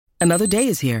Another day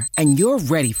is here, and you're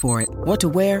ready for it. What to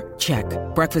wear? Check.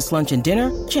 Breakfast, lunch, and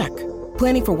dinner? Check.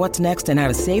 Planning for what's next and how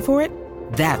to save for it?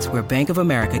 That's where Bank of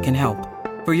America can help.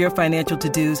 For your financial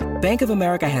to-dos, Bank of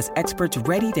America has experts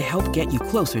ready to help get you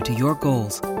closer to your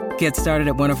goals. Get started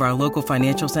at one of our local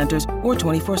financial centers or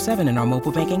 24/7 in our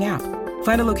mobile banking app.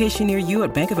 Find a location near you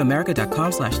at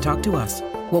bankofamerica.com/talktous.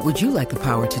 What would you like the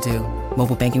power to do?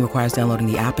 Mobile banking requires downloading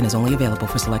the app and is only available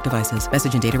for select devices.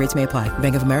 Message and data rates may apply.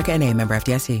 Bank of America N.A., member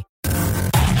FDIC.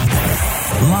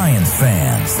 Lions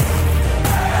fans,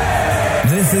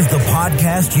 this is the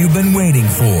podcast you've been waiting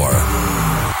for.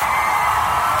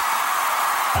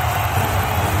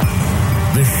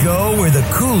 The show where the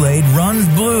Kool-Aid runs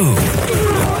blue,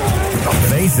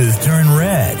 faces turn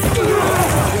red,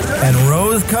 and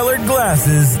rose-colored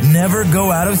glasses never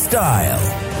go out of style.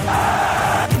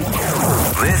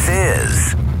 This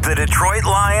is the Detroit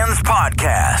Lions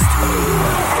Podcast.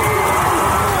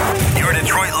 Your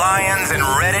Detroit Lions and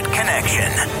Reddit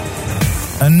connection.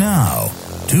 And now,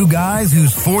 two guys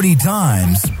whose 40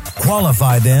 times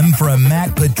qualify them for a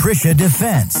Matt Patricia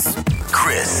defense.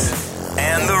 Chris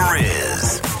and the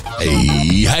Riz.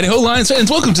 Hey, howdy-ho, Lions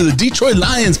fans. Welcome to the Detroit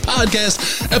Lions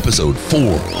Podcast, episode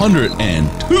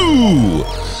 402.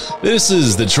 This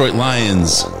is the Detroit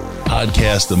Lions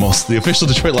Podcast, the official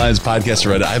Detroit Lions podcast.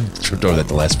 Right, I've tripped over that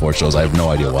the last 4 shows. I have no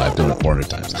idea why. I've done it 400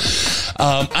 times.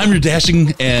 I'm your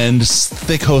dashing and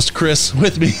thick host, Chris.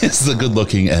 With me is the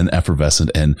good-looking and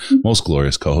effervescent and most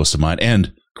glorious co-host of mine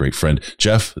and great friend,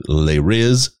 Jeff Le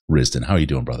Riz Risden. How are you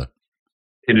doing, brother?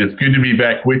 It is good to be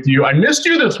back with you. I missed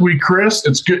you this week, Chris.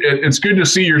 It's good. It's good to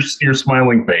see your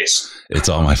smiling face. It's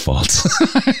all my fault.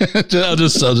 I'll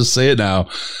just say it now.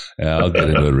 I'll get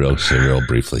into it real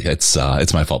briefly. It's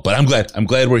my fault, but I'm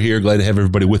glad we're here. Glad to have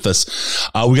everybody with us.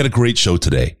 We got a great show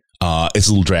today. It's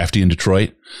a little drafty in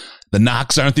Detroit. The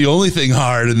knocks aren't the only thing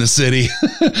hard in the city.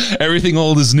 Everything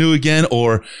old is new again,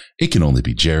 or it can only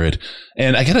be Jared.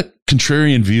 And I got a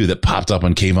contrarian view that popped up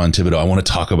on Kayvon Thibodeau. I want to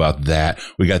talk about that.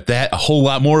 We got that, a whole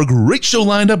lot more. A great show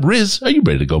lined up. Riz, are you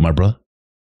ready to go, my brother?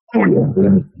 Oh,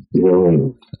 yeah.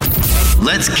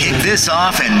 Let's kick this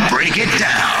off and break it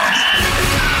down.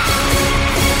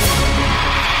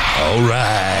 All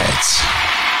right.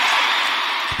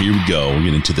 Here we go. We'll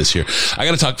get into this here. I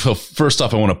got to talk. First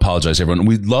off, I want to apologize to everyone.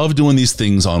 We love doing these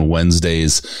things on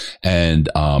Wednesdays, and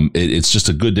it's just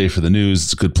a good day for the news.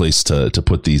 It's a good place to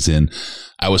put these in.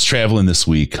 I was traveling this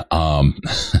week. I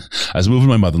was moving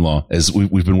my mother-in-law, as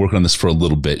we've been working on this for a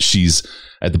little bit. She's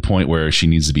at the point where she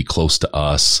needs to be close to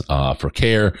us for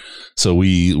care. So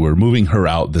we were moving her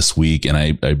out this week, and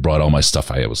I brought all my stuff.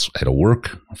 I had to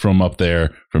work from up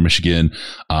there, from Michigan.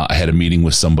 I had a meeting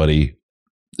with somebody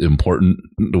important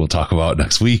we'll talk about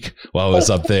next week while I was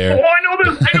up there. Oh, I know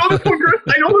this one, Chris.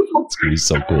 I know this one. It's gonna be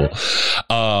so cool.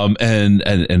 And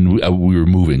we were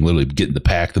moving, literally getting the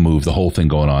pack, the move, the whole thing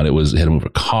going on. Had to move her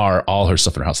car, all her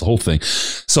stuff in her house, the whole thing.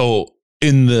 So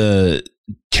in the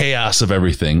chaos of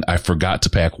everything, I forgot to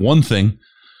pack one thing,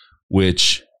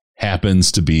 which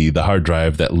happens to be the hard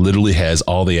drive that literally has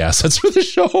all the assets for the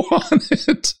show on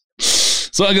it.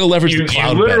 So I got to leverage the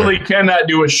cloud. You literally better. Cannot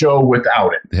do a show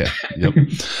without it. Yeah, yep.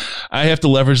 I have to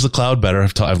leverage the cloud better.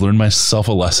 I've learned myself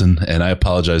a lesson, and I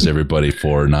apologize to everybody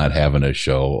for not having a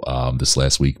show this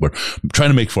last week. We're trying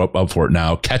to make up for it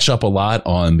now. Catch up a lot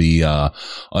on the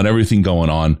on everything going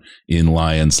on in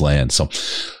Lions Land. So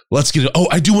let's get it. Oh,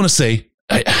 I do want to say,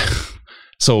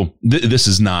 this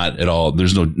is not at all.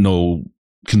 There's no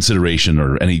consideration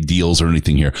or any deals or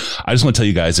anything here. I just want to tell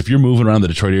you guys, if you're moving around the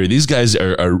Detroit area, these guys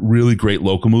are really great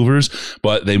local movers,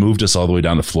 but they moved us all the way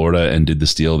down to Florida and did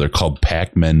this deal. They're called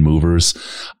Pac-Men Movers.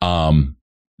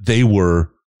 They were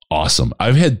awesome.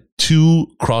 I've had 2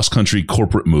 cross-country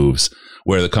corporate moves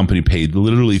where the company paid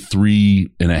literally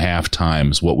 3.5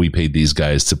 times what we paid these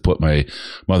guys to put my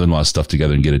mother-in-law's stuff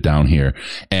together and get it down here.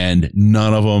 And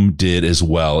none of them did as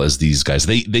well as these guys.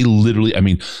 They literally, I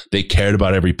mean, they cared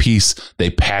about every piece.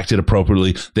 They packed it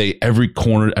appropriately. Every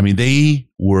corner, I mean, they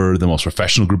were the most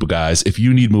professional group of guys. If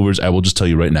you need movers, I will just tell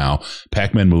you right now,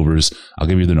 Pac-Men Movers, I'll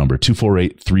give you the number,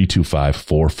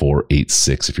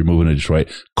 248-325-4486. If you're moving to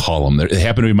Detroit, call them. They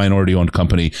happen to be a minority-owned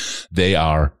company. They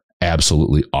are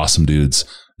absolutely awesome dudes.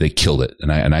 They killed it.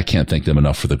 And I can't thank them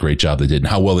enough for the great job they did and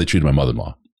how well they treated my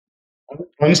mother-in-law.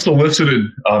 Unsolicited,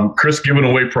 Chris giving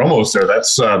away promos there.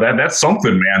 That's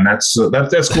something, man. That's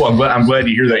cool. I'm glad to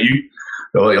hear that.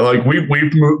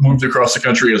 We've moved across the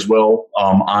country as well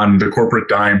on the corporate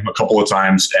dime a couple of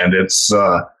times, and it's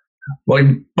by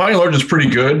and large it's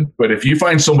pretty good. But if you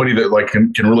find somebody that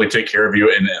can really take care of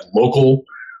you and local,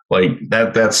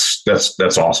 that's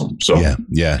awesome. So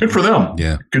yeah, good for them.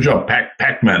 Yeah, good job.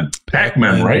 Pac-Men,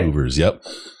 right? Movers. Yep.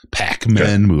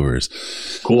 Pac-Man movers.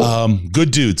 Cool.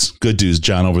 Good dudes,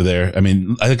 John over there. I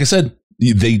mean, like I said,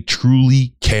 they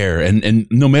truly care. And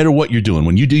no matter what you're doing,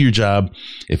 when you do your job,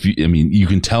 you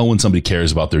can tell when somebody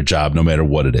cares about their job, no matter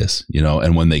what it is,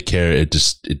 and when they care,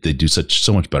 they do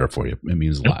so much better for you. It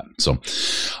means a lot. So,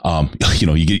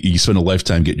 you spend a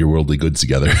lifetime getting your worldly goods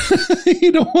together.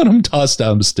 You don't want them tossed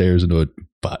down the stairs into a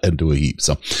heap.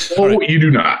 So, right. You do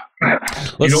not.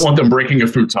 You don't want them breaking a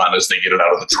futon as they get it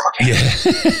out of the truck.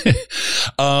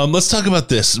 Yeah. Let's talk about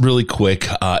this really quick.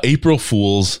 April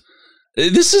Fools.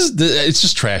 It's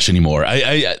just trash anymore.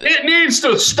 It needs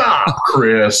to stop,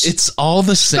 Chris. It's all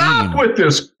the same. Stop with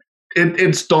this.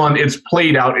 It's done. It's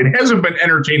played out. It hasn't been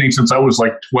entertaining since I was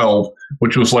like 12,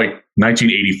 which was like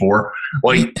 1984.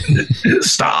 Like,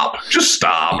 stop. Just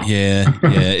stop. Yeah.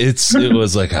 It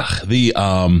was like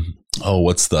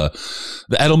what's the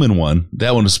Edelman one?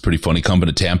 That one was pretty funny. Coming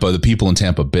to Tampa, the people in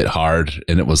Tampa bit hard,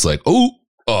 and it was like,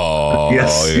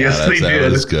 yes, they did.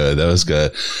 That was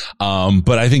good.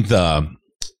 But I think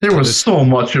there was so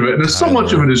much of it, and so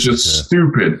much of it is just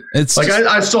stupid. It's like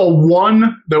I saw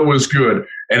one that was good,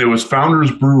 and it was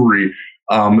Founders Brewery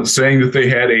saying that they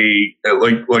had a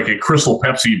Crystal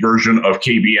Pepsi version of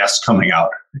KBS coming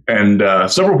out, and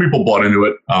several people bought into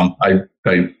it.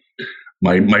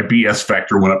 My BS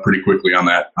factor went up pretty quickly on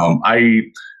that. I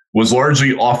was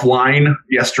largely offline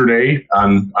yesterday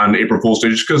on April Fool's Day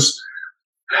just because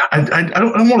I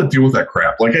don't want to deal with that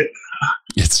crap.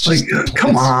 It's just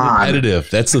come on, repetitive.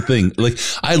 That's the thing. Like,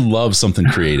 I love something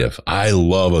creative. I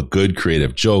love a good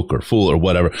creative joke or fool or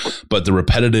whatever. But the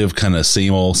repetitive kind of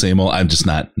same old. I'm just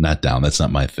not down. That's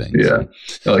not my thing. Yeah.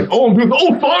 So. Like,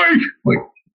 fine. Like,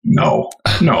 no,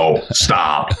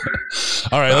 stop.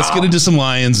 All right, let's get into some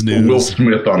Lions news. Will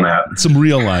Smith on that. Some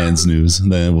real Lions news,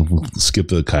 and then we'll skip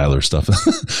the Kyler stuff.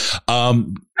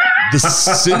 The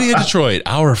city of Detroit,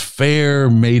 our fair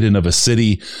maiden of a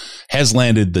city, has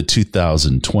landed the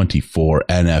 2024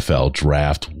 NFL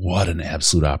draft. What an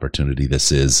absolute opportunity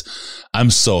this is.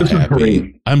 I'm so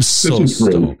happy. I'm so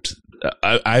stoked.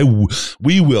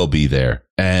 We will be there,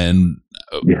 and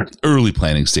early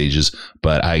planning stages,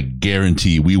 but I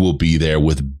guarantee we will be there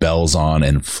with bells on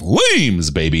and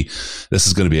flames, baby. This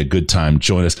is going to be a good time.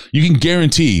 Join us. You can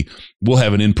guarantee we'll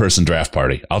have an in-person draft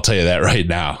party. I'll tell you that right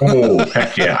now. Oh,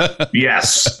 heck yeah.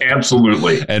 Yes,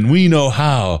 absolutely. And we know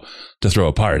how to throw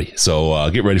a party.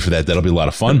 So get ready for that. That'll be a lot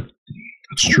of fun.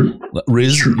 It's true.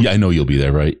 Riz, yeah, I know you'll be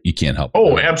there, right? You can't help.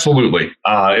 Oh, absolutely.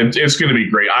 It's going to be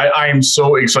great. I am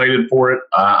so excited for it.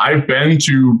 I've been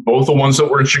to both the ones that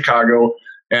were in Chicago,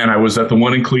 and I was at the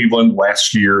one in Cleveland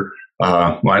last year.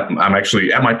 I'm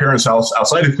actually at my parents' house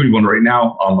outside of Cleveland right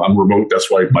now. I'm remote. That's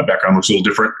why my background looks a little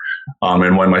different.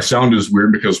 And why my sound is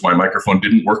weird because my microphone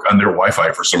didn't work on their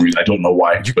Wi-Fi for some reason. I don't know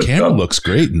why. Your camera looks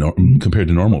great compared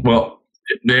to normal. Well,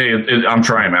 I'm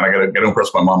trying, man. I gotta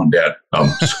impress my mom and dad.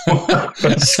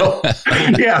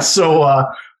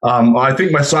 I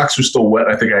think my socks are still wet.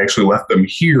 I think I actually left them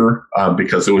here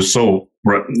because it was so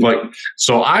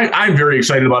So I'm very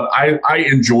excited about it. I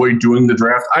enjoy doing the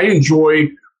draft. I enjoy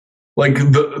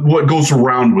what goes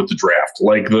around with the draft,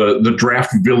 like the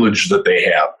draft village that they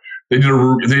have. They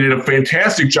did a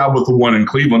fantastic job with the one in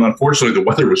Cleveland. Unfortunately, the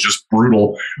weather was just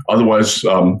brutal. Otherwise,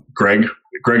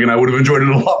 Greg and I would have enjoyed it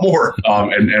a lot more,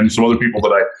 and some other people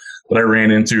that I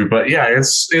ran into. But yeah,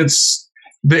 it's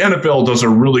the NFL does a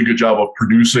really good job of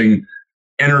producing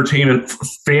entertainment,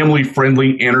 family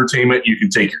friendly entertainment. You can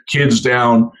take your kids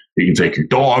down, you can take your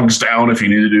dogs down if you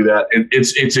need to do that.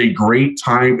 It's a great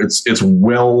time. It's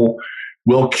well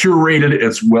curated.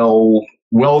 It's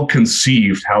well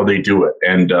conceived how they do it,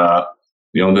 and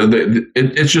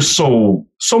it's just so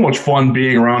much fun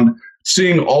being around.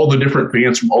 Seeing all the different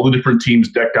fans from all the different teams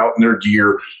decked out in their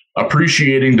gear,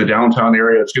 appreciating the downtown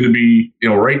area. It's going to be,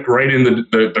 right in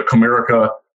the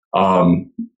Comerica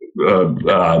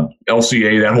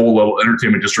LCA, that whole little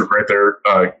entertainment district right there,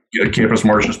 Campus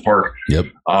Martius Park. Yep.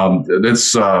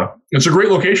 It's a great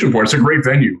location for it. It's a great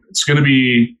venue. It's going to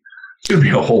be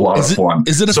a whole lot of fun.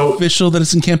 Is it official that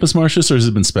it's in Campus Martius, or has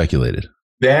it been speculated?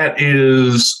 That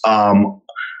is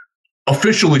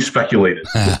officially speculated.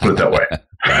 Let's put it that way.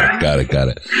 Got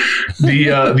it.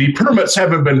 The permits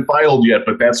haven't been filed yet,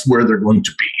 but that's where they're going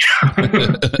to be.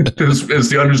 is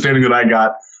the understanding that I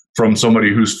got from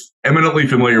somebody who's eminently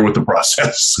familiar with the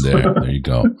process. There you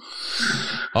go.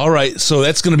 All right, so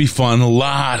that's going to be fun. A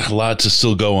lot to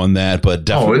still go on that, but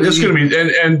definitely it's going to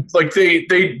be and like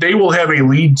they will have a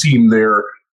lead team there.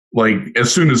 Like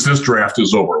as soon as this draft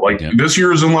is over, This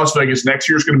year is in Las Vegas. Next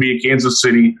year is going to be in Kansas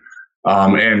City.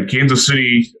 And Kansas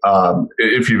City,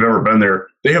 if you've ever been there,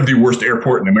 they have the worst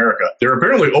airport in America. They're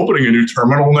apparently opening a new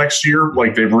terminal next year.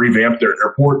 Like they've revamped their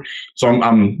airport. So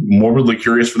I'm morbidly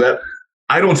curious for that.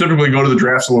 I don't typically go to the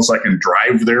drafts unless I can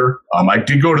drive there. I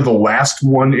did go to the last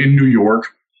one in New York,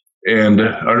 and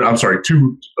I'm sorry,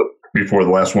 two before the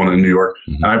last one in New York.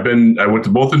 Mm-hmm. I went to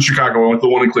both in Chicago. I went to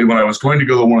the one in Cleveland. I was going to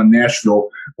go to the one in Nashville.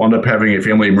 Wound up having a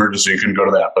family emergency and couldn't go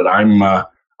to that. But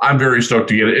I'm very stoked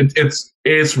to get it.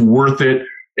 It's worth it.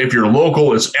 If you're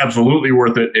local, it's absolutely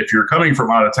worth it. If you're coming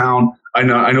from out of town, I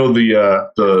know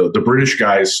the British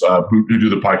guys who do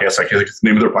the podcast. I can't think of the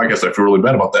name of their podcast. I feel really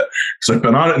bad about that because I've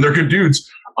been on it and they're good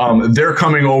dudes. They're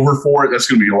coming over for it. That's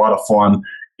going to be a lot of fun.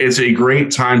 It's a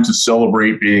great time to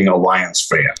celebrate being a Lions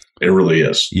fan. It really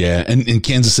is. Yeah. And in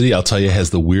Kansas City, I'll tell you, has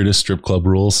the weirdest strip club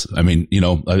rules. I mean,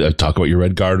 I talk about your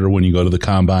Red Garter when you go to the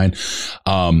Combine.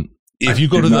 If you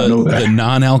go to the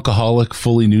non-alcoholic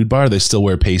fully nude bar, they still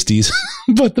wear pasties,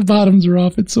 but the bottoms are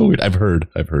off. It's so weird. I've heard.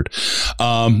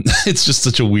 It's just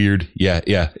such a weird. Yeah.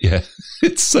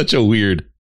 It's such a weird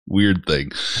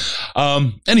thing.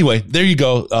 Anyway, there you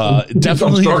go.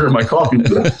 Definitely. I'm starting my coffee.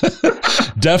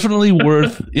 Definitely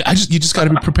worth. You just got to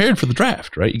be prepared for the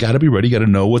draft, right? You got to be ready. You got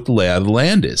to know what the layout of the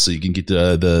land is, so you can get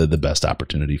the best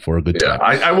opportunity for a good time.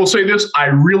 I will say this: I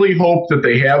really hope that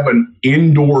they have an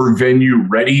indoor venue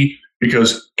ready,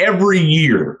 because every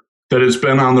year that it's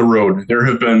been on the road,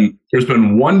 there's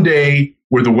been one day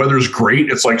where the weather's great.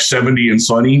 It's like 70 and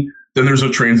sunny. Then there's a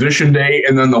transition day,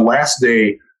 and then the last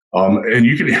day. And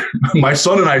you can, my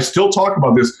son and I still talk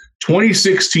about this.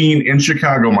 2016 in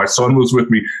Chicago, my son was with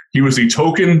me. He was the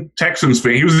token Texans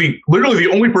fan. He was literally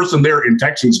the only person there in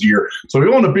Texans gear. So he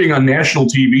wound up being on national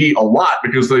TV a lot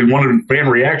because they wanted fan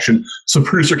reaction. So the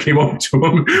producer came up to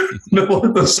him.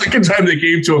 The second time they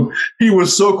came to him, he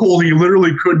was so cold he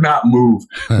literally could not move.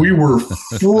 We were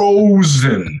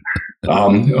frozen.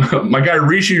 My guy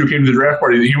Rishi, who came to the draft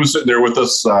party, he was sitting there with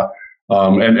us,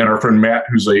 and our friend Matt,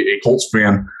 who's a Colts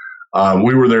fan.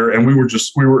 We were there and we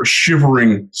were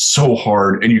shivering so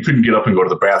hard, and you couldn't get up and go to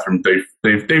the bathroom.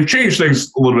 They've changed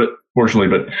things a little bit, fortunately,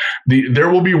 but there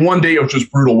will be one day of just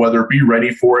brutal weather. Be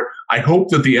ready for it. I hope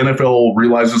that the NFL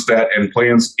realizes that and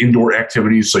plans indoor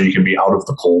activities so you can be out of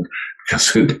the cold.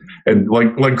 And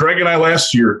like Greg and I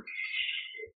last year,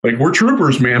 like, we're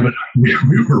troopers, man, but we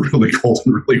were really cold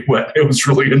and really wet. It was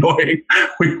really annoying.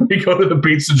 We go to the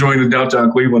pizza joint in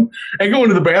downtown Cleveland and go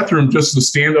into the bathroom just to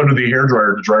stand under the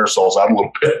hairdryer to dry ourselves out a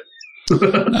little bit.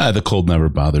 The cold never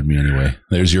bothered me anyway.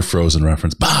 There's your Frozen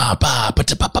reference. Ba, ba, ba,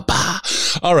 ba, ba, ba.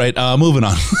 All right, moving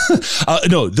on.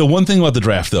 No, the one thing about the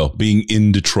draft, though, being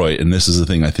in Detroit, and this is the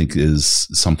thing I think is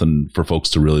something for folks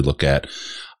to really look at.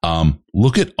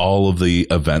 Look at all of the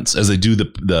events as they do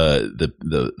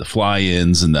the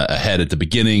fly-ins and the ahead at the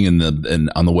beginning and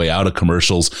on the way out of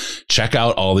commercials. Check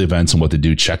out all the events and what they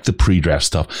do. Check the pre-draft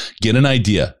stuff. Get an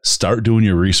idea. Start doing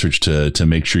your research to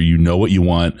make sure you know what you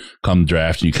want come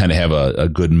draft. And you kind of have a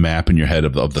good map in your head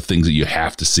of the things that you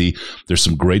have to see. There's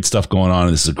some great stuff going on,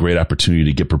 and this is a great opportunity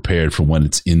to get prepared for when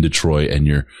it's in Detroit and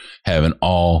you're having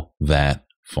all that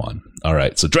fun. All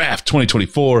right, so draft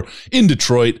 2024 in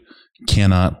Detroit.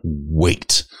 Cannot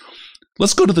wait.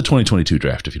 Let's go to the 2022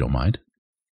 draft, if you don't mind.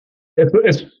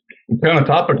 It's kind of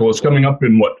topical. It's coming up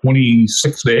in,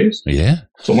 26 days? Yeah.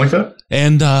 Something like that.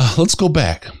 And let's go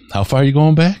back. How far are you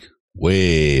going back?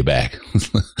 Way back.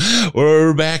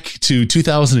 We're back to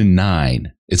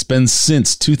 2009. It's been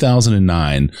since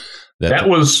 2009. That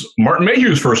was Martin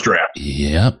Mayhew's first draft.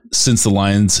 Yep. Since the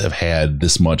Lions have had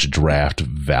this much draft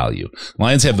value.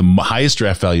 Lions have the highest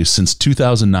draft value since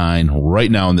 2009 right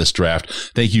now in this draft.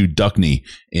 Thank you, Duckney,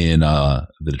 in the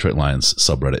Detroit Lions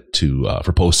subreddit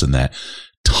for posting that.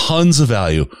 Tons of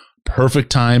value.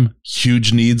 Perfect time.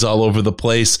 Huge needs all over the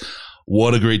place.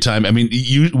 What a great time. I mean,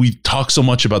 we talk so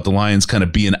much about the Lions kind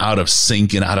of being out of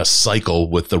sync and out of cycle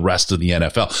with the rest of the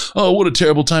NFL. Oh, what a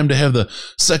terrible time to have the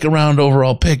second round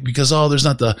overall pick because, there's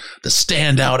not the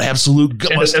standout absolute.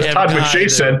 And as Todd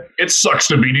McShay said, it sucks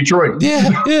to be Detroit. Yeah.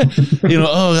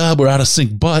 Oh, God, we're out of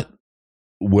sync. But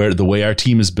the way our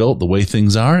team is built, the way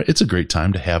things are, it's a great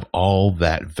time to have all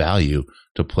that value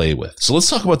to play with. So let's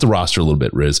talk about the roster a little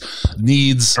bit, Riz.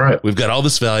 Needs. All right. We've got all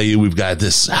this value. We've got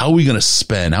this. How are we going to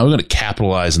spend? How are we going to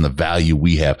capitalize on the value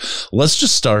we have? Let's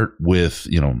just start with,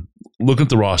 looking at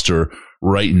the roster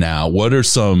right now. What are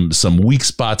some weak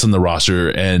spots on the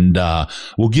roster? And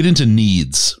we'll get into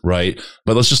needs, right?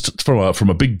 But let's just, from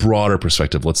a big, broader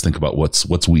perspective, let's think about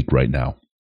what's weak right now.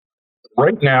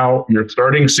 Right now, your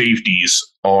starting safeties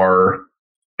are,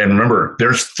 and remember,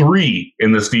 there's 3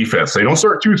 in this defense. They don't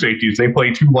start 2 safeties. They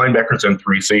play 2 linebackers and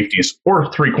 3 safeties,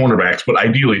 or 3 cornerbacks, but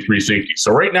ideally 3 safeties.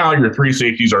 So right now, your 3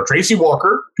 safeties are Tracy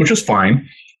Walker, which is fine.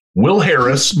 Will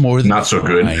Harris, not so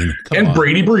good, and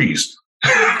Brady Breeze.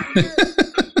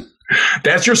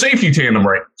 That's your safety tandem,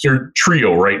 right? It's your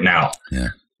trio right now. Yeah.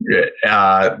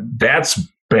 That's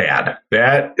bad.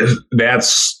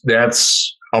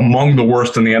 That's among the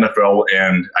worst in the NFL,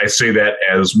 and I say that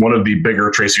as one of the bigger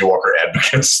Tracy Walker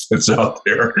advocates that's out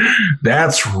there.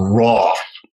 That's raw.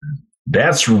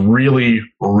 That's really,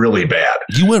 really bad.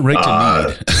 You went right to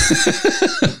need.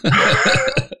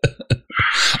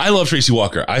 I love Tracy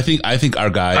Walker. I think our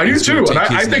guy. I do too, and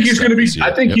I think he's going to be.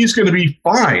 I think he's going to be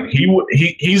fine.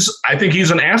 He's. I think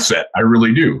he's an asset. I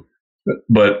really do.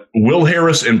 But Will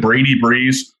Harris and Brady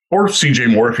Breeze, or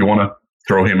CJ Moore, if you want to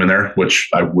throw him in there, which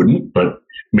I wouldn't, but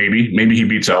maybe he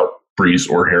beats out Breeze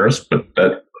or Harris.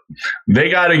 But they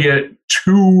got to get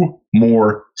 2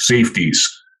 more safeties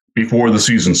before the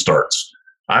season starts.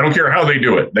 I don't care how they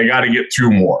do it. They got to get 2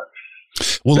 more.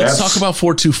 Well, let's talk about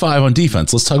 4-2-5 on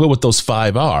defense. Let's talk about what those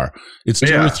 5 are. It's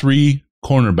 2 or 3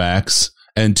 cornerbacks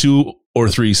and 2 or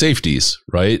 3 safeties,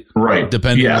 right? Right.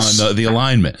 Depending on the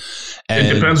alignment. And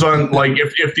it depends on, like,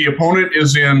 if the opponent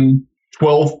is in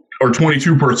 12 or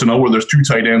 22 personnel where there's 2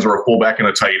 tight ends or a fullback and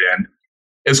a tight end,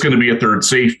 it's going to be a third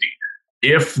safety.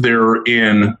 If they're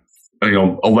in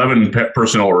 11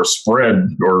 personnel or a spread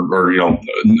or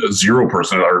 0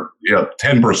 personnel or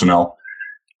 10 personnel,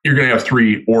 you're going to have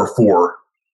 3 or 4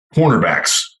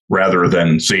 cornerbacks rather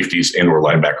than safeties and or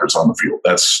linebackers on the field.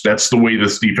 That's the way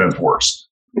this defense works.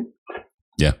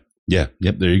 Yeah.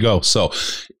 Yep. There you go. So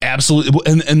absolutely.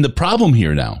 And the problem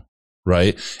here now,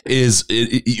 right, is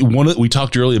we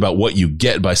talked earlier about what you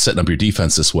get by setting up your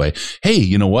defense this way. Hey,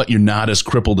 you know what? You're not as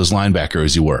crippled as linebacker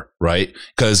as you were, right?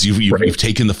 Because you've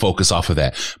taken the focus off of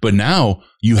that. But now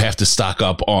you have to stock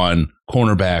up on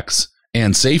cornerbacks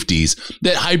and safeties.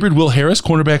 That hybrid Will Harris,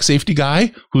 cornerback safety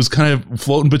guy, who's kind of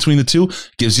floating between the two,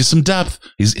 gives you some depth.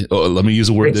 Let me use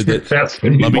a word. Let me touch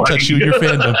you in your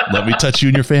fandom. Let me touch you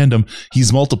in your fandom.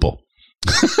 He's multiple.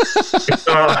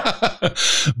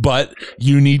 But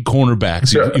you need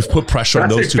cornerbacks. You've put pressure on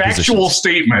those 2 positions. Factual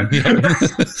statement.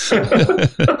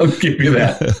 I'll give you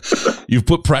that. You've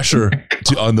put pressure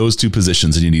on those 2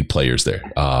 positions, and you need players there.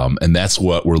 And that's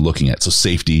what we're looking at. So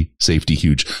safety,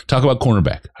 huge. Talk about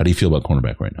cornerback. How do you feel about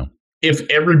cornerback right now? If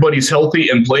everybody's healthy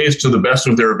and plays to the best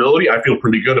of their ability, I feel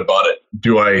pretty good about it.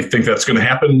 Do I think that's going to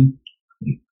happen?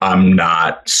 I'm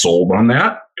not sold on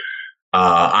that.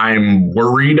 I'm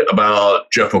worried about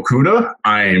Jeff Okudah.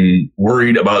 I'm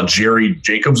worried about Jerry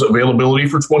Jacobs' availability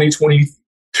for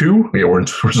 2022. Yeah, we're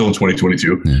still in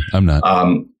 2022. Yeah, I'm not.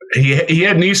 He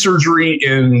had knee surgery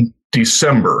in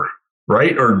December,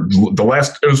 right? Or it was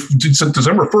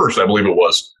December 1st, I believe it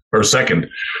was, or 2nd.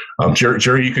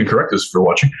 Jerry, you can correct us if you're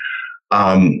watching.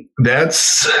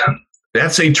 That's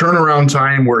a turnaround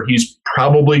time where he's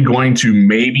probably going to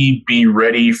maybe be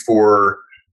ready for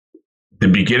the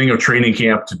beginning of training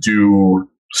camp to do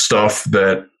stuff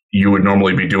that you would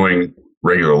normally be doing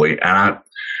regularly. And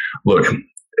look,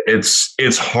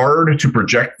 it's hard to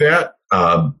project that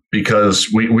because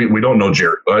we don't know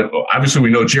Jerry. Obviously,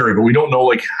 we know Jerry, but we don't know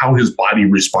like how his body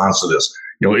responds to this.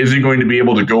 Is he going to be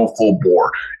able to go full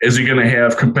bore? Is he going to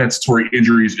have compensatory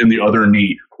injuries in the other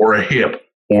knee or a hip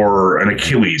or an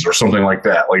Achilles or something like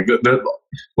that?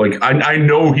 I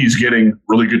know he's getting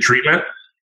really good treatment,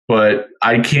 but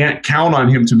I can't count on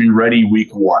him to be ready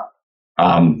week 1.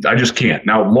 I just can't.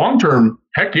 Now, long term,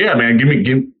 heck yeah,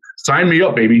 man, sign me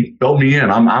up, baby, belt me in.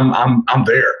 I'm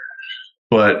there.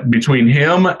 But between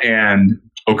him and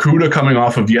Okudah coming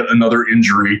off of yet another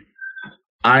injury,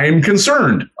 I'm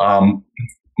concerned.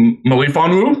 Malik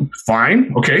Fonwu,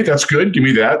 fine, okay, that's good. Give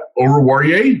me that over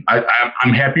Warrior.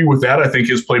 I'm happy with that. I think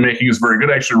his playmaking is very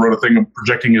good. I actually wrote a thing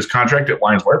projecting his contract at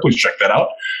Lions Wire. Please check that out.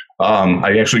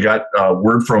 I actually got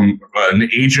word from an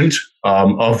agent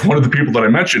of one of the people that I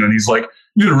mentioned, and he's like,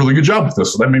 "You did a really good job with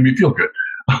this," so that made me feel good.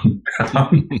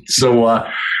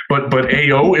 But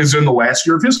AO is in the last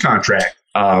year of his contract.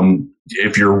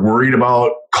 If you're worried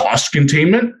about cost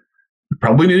containment, you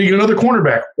probably need to get another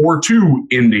cornerback or 2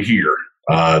 into here.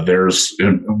 There's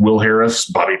Will Harris,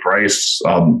 Bobby Price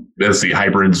as the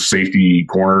hybrid safety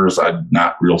corners. I'm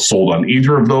not real sold on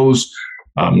either of those.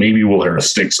 Maybe Will Harris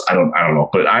sticks. I don't know.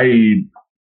 But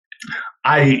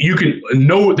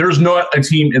there's not a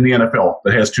team in the NFL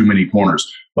that has too many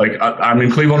corners. Like I'm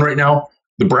in Cleveland right now.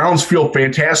 The Browns feel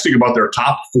fantastic about their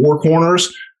top 4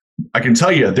 corners. I can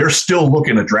tell you they're still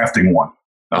looking at drafting one.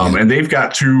 And they've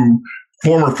got 2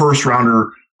 former first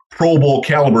rounder Pro Bowl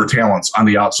caliber talents on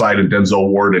the outside in Denzel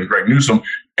Ward and Greg Newsome,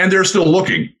 and they're still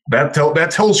looking. That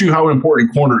tells you how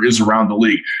important corner is around the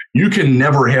league. You can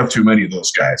never have too many of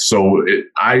those guys. So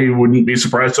I wouldn't be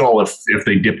surprised at all if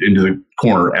they dipped into the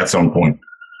corner at some point.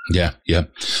 Yeah.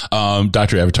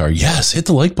 Dr. Avatar, yes, hit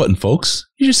the like button, folks.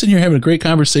 You're just sitting here having a great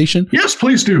conversation. Yes,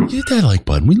 please do. Hit that like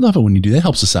button. We love it when you do that.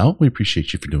 Helps us out. We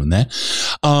appreciate you for doing that.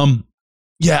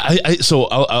 So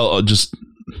I'll just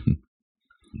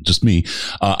me.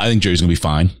 I think Jerry's going to be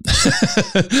fine.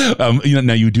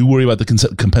 Now you do worry about the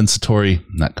compensatory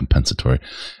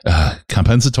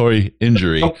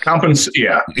injury. Different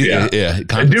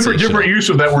use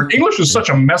of that word. English is such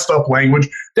a messed up language.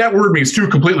 That word means two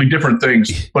completely different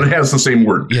things, but it has the same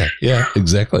word. Yeah,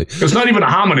 exactly. It's not even a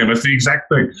homonym. It's the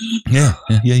exact thing. Yeah.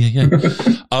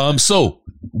 So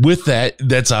with that,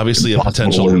 that's obviously a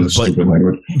potential.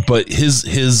 But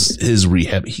his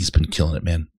rehab, he's been killing it,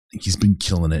 man. He's been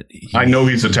killing it. I know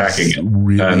he's attacking it.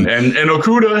 Really. And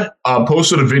Okuda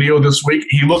posted a video this week.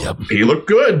 He looked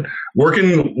good.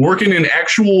 Working in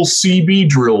actual CB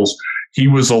drills. He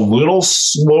was a little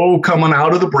slow coming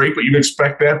out of the break, but you'd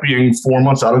expect that being 4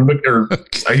 months out of the, or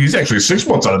he's actually 6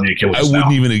 months out of the Achilles. I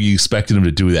wouldn't even have expected him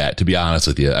to do that, to be honest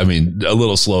with you. I mean, a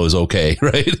little slow is okay,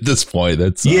 right? At this point,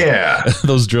 that's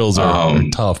those drills are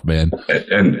tough, man.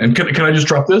 And can I just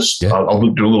drop this? Yeah. I'll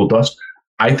do a little dust.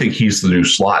 I think he's the new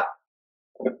slot.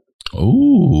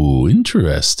 Oh,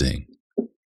 interesting.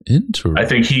 I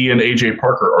think he and AJ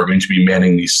Parker are going to be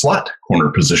manning the slot corner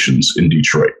positions in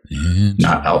Detroit,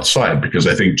 not outside, because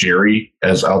I think Jerry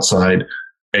is outside,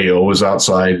 AO is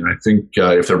outside, and I think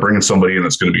if they're bringing somebody in,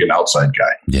 it's going to be an outside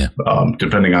guy. Yeah.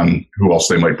 Depending on who else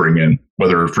they might bring in,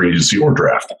 whether free agency or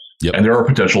draft. Yep. And there are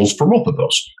potentials for both of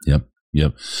those.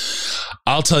 Yep.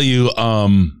 I'll tell you,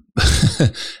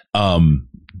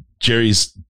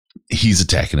 he's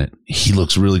attacking it. He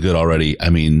looks really good already. I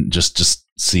mean, just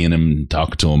seeing him,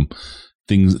 talking to him,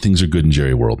 things are good in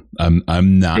Jerry world.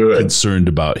 I'm not concerned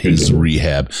about his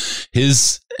rehab.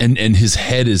 His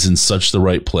head is in such the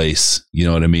right place. You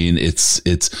know what I mean? He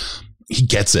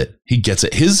gets it.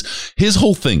 His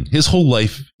whole thing, his whole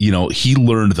life, he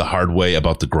learned the hard way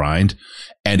about the grind.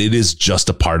 And it is just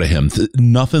a part of him.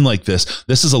 Nothing like this.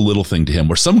 This is a little thing to him,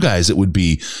 where some guys, it would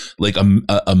be like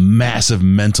a massive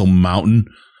mental mountain.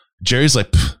 Jerry's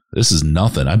like, this is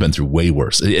nothing. I've been through way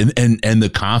worse. And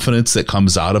the confidence that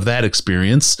comes out of that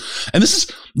experience. And this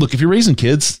is, look, if you're raising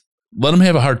kids, let them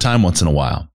have a hard time once in a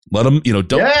while. Let them,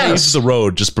 don't pave the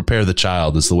road, just prepare the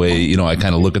child is the way, I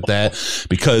kind of look at that,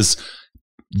 because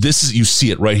this is, you see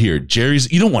it right here.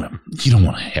 Jerry's, you don't want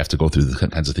to have to go through the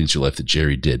kinds of things in your life that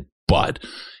Jerry did, but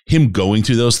him going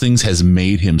through those things has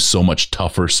made him so much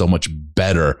tougher, so much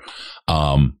better,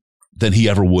 than he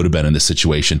ever would have been in this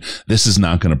situation. This is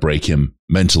not going to break him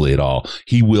mentally at all.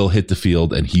 He will hit the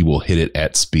field and he will hit it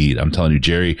at speed. I'm telling you,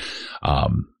 Jerry,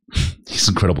 he's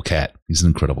an incredible cat.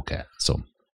 So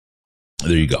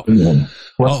there you go.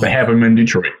 Let's have him in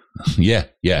Detroit. Yeah,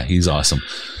 he's awesome.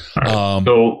 Right.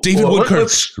 So David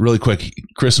Woodkirk, really quick.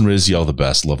 Chris and Riz, y'all the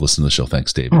best. Love listening to the show.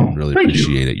 Thanks, David. Really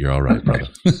appreciate it. You're all right, brother.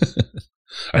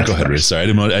 All right, go ahead, Riz. Sorry,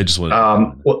 I just want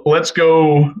to.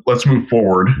 Let's move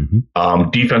forward. Mm-hmm.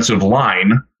 Defensive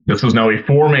line. This is now a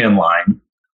 4-man line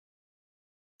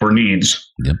for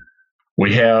needs. Yep.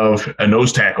 We have a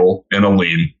nose tackle in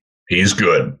Aleem. He's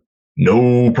good.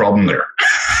 No problem there.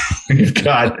 You've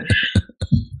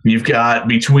got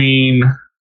between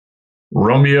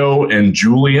Romeo and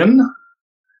Julian,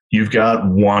 you've got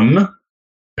one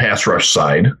pass rush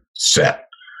side set.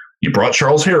 You brought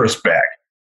Charles Harris back.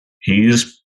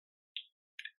 He's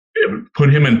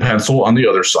put him in pencil on the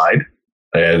other side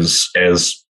as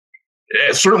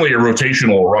certainly a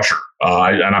rotational rusher,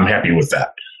 and I'm happy with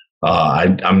that.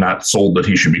 I'm not sold that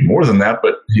he should be more than that,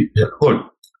 but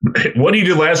look, what he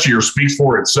did last year speaks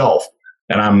for itself,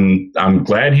 and I'm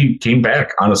glad he came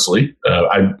back. Honestly,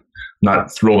 I'm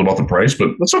not thrilled about the price,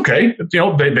 but that's okay. They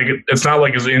get, it's not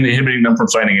like it's inhibiting them from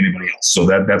signing anybody else. So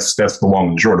that's the long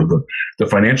and short of the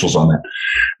financials on that.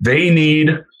 They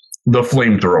need the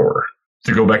flamethrower,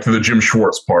 to go back to the Jim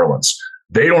Schwartz parlance.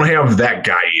 They don't have that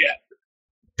guy yet.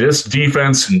 This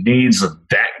defense needs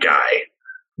that guy.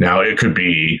 Now, it could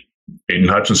be Aiden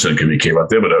Hutchinson, it could be Kayvon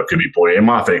Thibodeau, it could be Boye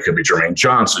Mafe, it could be Jermaine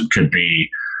Johnson, it could be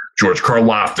George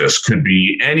Karlaftis, could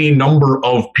be any number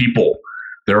of people.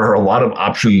 There are a lot of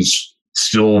options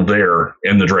still there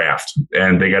in the draft,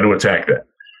 and they got to attack that.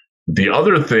 The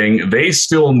other thing, they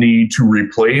still need to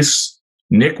replace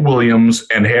Nick Williams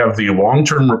and have the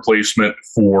long-term replacement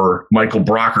for Michael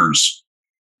Brockers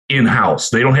in-house.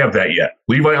 They don't have that yet.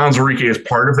 Levi Onwuzurike is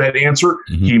part of that answer.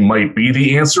 Mm-hmm. He might be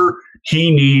the answer.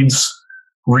 He needs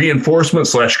reinforcement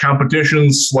 /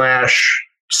 competition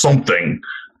 / something.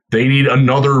 They need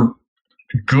another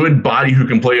good body who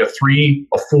can play a 3,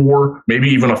 a 4, maybe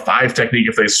even a 5 technique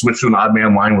if they switch to an odd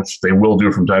man line, which they will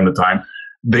do from time to time.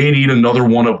 They need another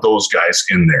one of those guys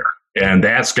in there. And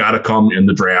that's got to come in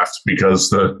the draft because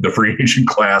the free agent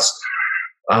class,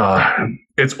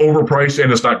 it's overpriced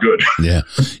and it's not good. Yeah.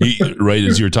 Right.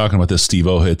 As you were talking about this, Steve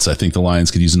Ohitz, I think the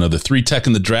Lions could use another 3 tech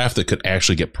in the draft that could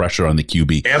actually get pressure on the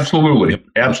QB. Absolutely. Yep.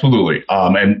 Absolutely.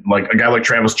 And like a guy like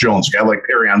Travis Jones, a guy like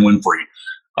Arion Winfrey,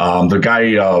 the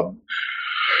guy,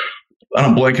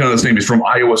 I'm blanking on his name. He's from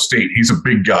Iowa State. He's a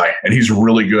big guy, and he's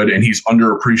really good, and he's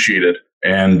underappreciated.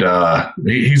 And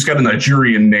he's got a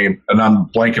Nigerian name, and I'm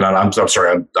blanking on it. I'm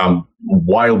sorry. I'm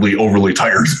wildly overly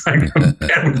tired. I'm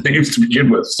bad with names to begin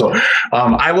with. So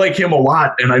I like him a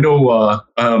lot, and I know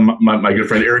my good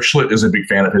friend Eric Schlitt is a big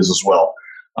fan of his as well.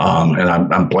 And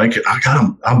I'm blanking.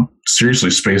 I'm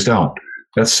seriously spaced out.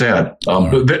 That's sad.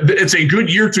 But it's a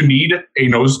good year to need a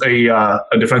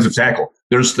defensive tackle.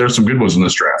 There's some good ones in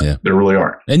this draft. Yeah. There really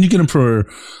are. And you get them for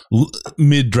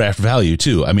mid-draft value,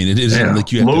 too. I mean, it isn't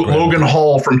like you have Logan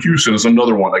Hall from Houston is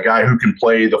another one. A guy who can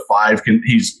play the 5.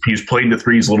 He's played the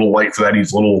 3. He's a little light for that.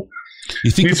 He's a little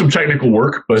needs some technical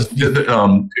work. But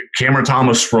Cameron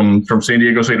Thomas from San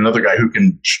Diego State, another guy who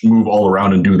can move all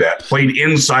around and do that. Played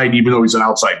inside even though he's an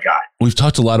outside guy. We've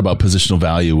talked a lot about positional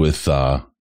value with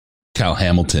Kyle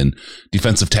Hamilton.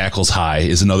 Defensive tackles high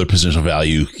is another positional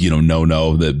value.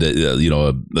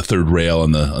 The third rail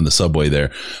on the subway there.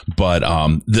 But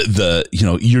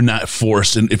you're not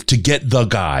forced, and if to get the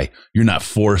guy, you're not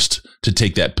forced to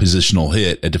take that positional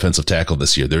hit at defensive tackle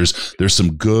this year. There's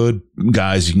some good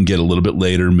guys you can get a little bit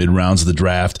later, mid rounds of the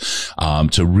draft,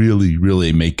 to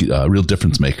really make real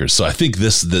difference makers. So I think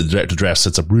the draft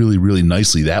sets up really, really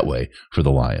nicely that way for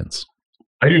the Lions.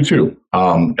 I do too.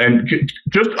 And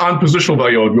just on positional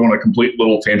value, I'll go on a complete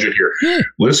little tangent here.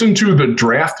 Listen to the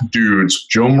draft dudes,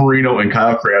 Joe Marino and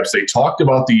Kyle Krabs. They talked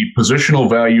about the positional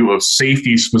value of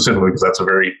safety specifically, because that's a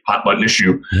very hot button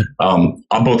issue,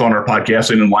 both on our podcast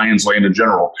and in Lions Land in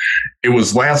general. It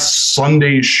was last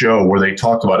Sunday's show where they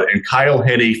talked about it, and Kyle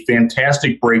had a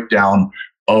fantastic breakdown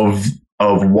of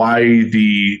why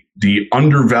the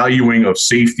undervaluing of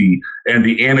safety and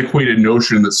the antiquated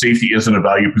notion that safety isn't a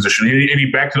value position. And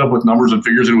he backed it up with numbers and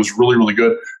figures, and it was really, really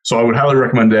good. So I would highly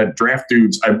recommend that. Draft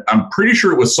Dudes, I'm pretty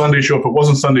sure it was Sunday's show. If it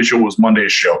wasn't Sunday's show, it was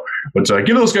Monday's show. But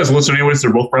give those guys a listen anyways.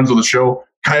 They're both friends of the show.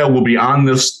 Kyle will be on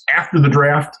this after the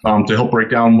draft to help break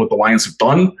down what the Lions have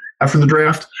done after the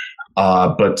draft.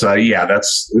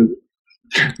 That's...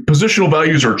 Positional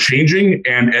values are changing,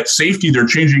 and at safety, they're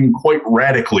changing quite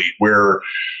radically, where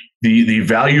the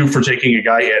value for taking a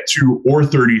guy at 2 or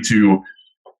 32,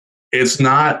 it's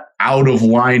not out of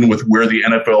line with where the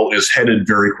NFL is headed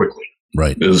very quickly.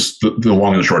 Right. Is the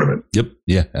long and the short of it. Yep.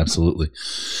 Yeah, absolutely.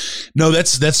 No,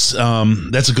 that's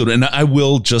a good one. And I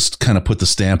will just kind of put the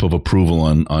stamp of approval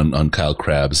on Kyle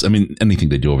Krabs. I mean, anything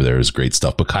they do over there is great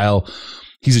stuff, but Kyle,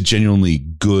 he's a genuinely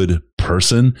good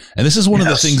person. And this is one of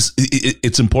the things,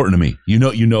 it's important to me. You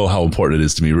know how important it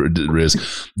is to me, Riz.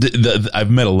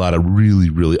 I've met a lot of really,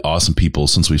 really awesome people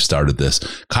since we've started this.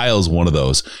 Kyle is one of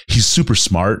those. He's super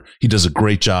smart. He does a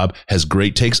great job, has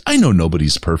great takes. I know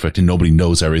nobody's perfect and nobody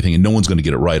knows everything and no one's going to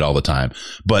get it right all the time.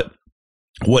 But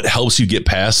what helps you get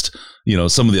past,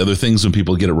 some of the other things when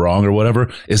people get it wrong or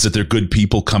whatever, is that they're good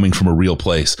people coming from a real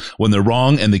place. When they're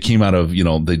wrong and they came out of,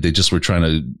 they just were trying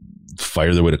to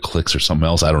fire their way to clicks or something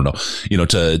else, I don't know,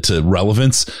 to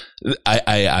relevance,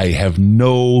 I have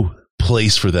no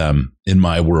place for them in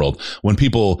my world. When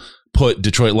people put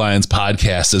Detroit Lions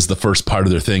podcast as the first part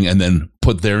of their thing and then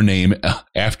put their name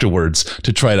afterwards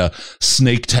to try to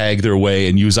snake tag their way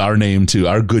and use our name, to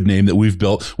our good name that we've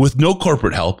built with no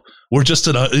corporate help. We're just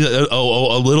a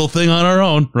little thing on our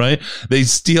own, right? They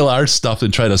steal our stuff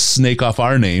and try to snake off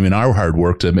our name and our hard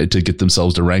work to get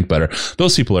themselves to rank better.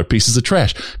 Those people are pieces of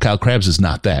trash. Kyle Krabs is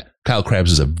not that. Kyle Krabs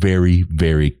is a very,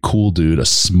 very cool dude, a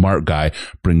smart guy,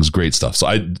 brings great stuff. So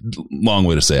long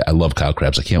way to say it, I love Kyle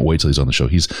Krabs. I can't wait till he's on the show.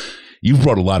 You've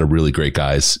brought a lot of really great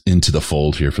guys into the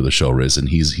fold here for the show, Riz, and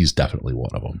he's definitely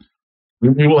one of them.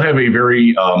 We will have a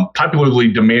very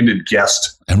popularly demanded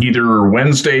guest either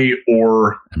Wednesday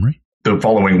or the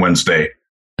following Wednesday.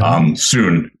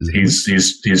 Soon.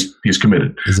 He's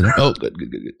committed. Is it? Oh, good.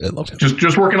 I love him.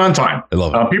 Just working on time. I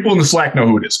love it. People in the Slack know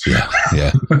who it is.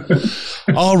 Yeah.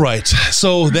 All right.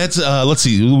 So that's let's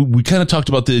see. We kind of talked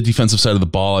about the defensive side of the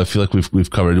ball. I feel like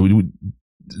we've covered it.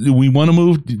 Do we want to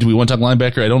move? Do we want to talk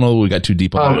linebacker? I don't know. We got too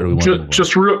deep on it.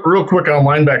 Just real quick on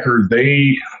linebacker.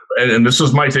 And this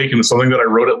is my take, and it's something that I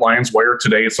wrote at Lions Wire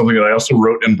today. It's something that I also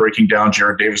wrote in breaking down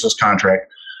Jared Davis's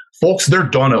contract. Folks, they're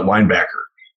done at linebacker.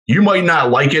 You might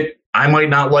not like it. I might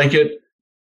not like it.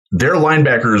 Their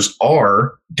linebackers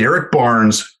are Derek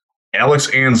Barnes, Alex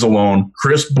Anzalone,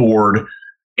 Chris Board,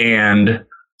 and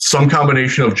some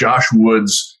combination of Josh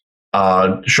Woods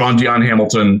Sean Dion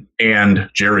Hamilton, and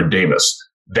Jared Davis.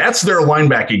 That's their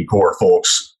linebacking core,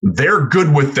 folks. They're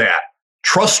good with that.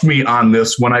 Trust me on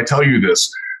this when I tell you this.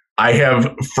 I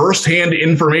have firsthand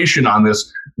information on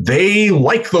this. They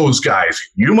like those guys.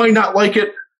 You might not like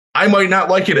it. I might not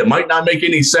like it. It might not make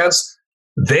any sense.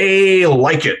 They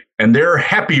like it, and they're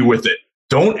happy with it.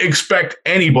 Don't expect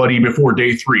anybody before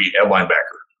day 3 at linebacker.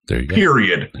 There you go.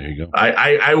 Period. There you go.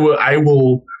 I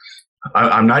will.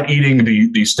 I'm not eating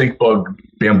the stink bug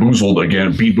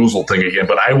beanboozled thing again,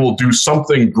 but I will do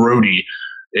something grody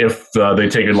if they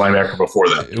take a linebacker before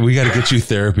that. We got to get you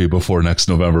therapy before next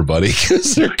November, buddy,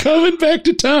 because they're coming back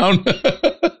to town.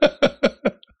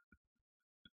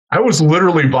 I was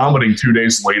literally vomiting 2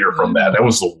 days later from that. That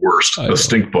was the worst. The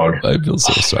stink bug. I feel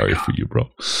so sorry for you, bro.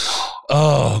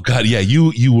 Oh God, yeah,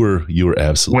 you were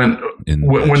absolutely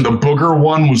when the booger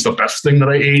one was the best thing that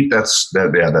I ate.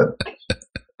 That.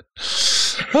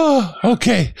 Oh,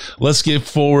 okay, let's get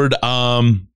forward.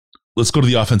 Let's go to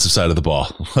the offensive side of the ball.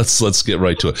 Let's get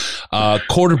right to it.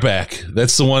 Quarterback.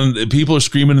 That's the one that people are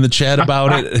screaming in the chat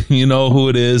about it. You know who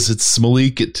it is. It's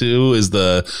Malik at 2 is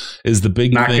the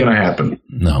big not thing. Not going to happen.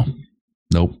 No.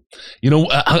 Nope. You know,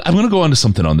 I'm going to go on to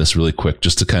something on this really quick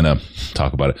just to kind of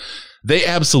talk about it. They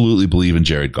absolutely believe in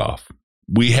Jared Goff.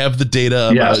 We have the data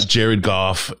about Jared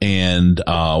Goff and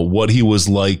what he was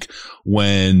like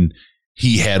when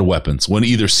he had weapons, when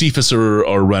either Cephas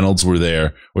or Reynolds were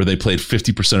there, where they played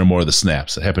 50% or more of the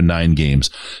snaps. It happened 9 games.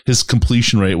 His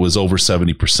completion rate was over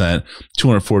 70%,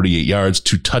 248 yards,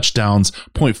 2 touchdowns,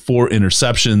 0.4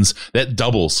 interceptions. That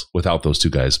doubles without those 2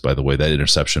 guys, by the way, that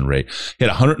interception rate. He had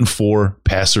 104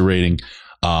 passer rating,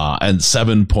 and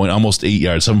almost 8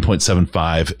 yards,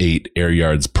 7.758 air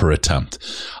yards per attempt.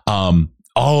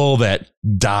 All that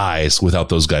dies without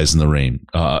those guys in the rain,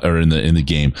 or in the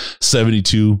game.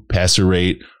 72 passer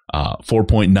rate,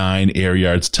 4.9 air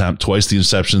yards attempt, twice the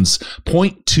interceptions,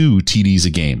 0.2 TDs a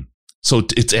game. So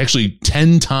it's actually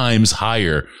 10 times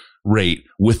higher rate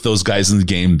with those guys in the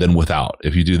game than without,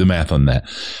 if you do the math on that.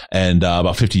 And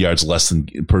about 50 yards less than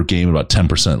per game, about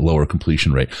 10% lower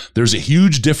completion rate. There's a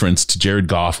huge difference to Jared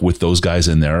Goff with those guys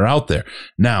in there or out there.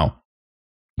 Now,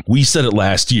 we said it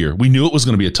last year. We knew it was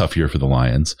going to be a tough year for the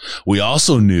Lions. We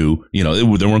also knew, there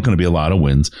weren't going to be a lot of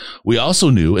wins. We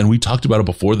also knew, and we talked about it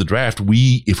before the draft,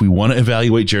 if we want to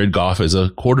evaluate Jared Goff as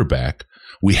a quarterback,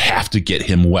 we have to get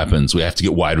him weapons. We have to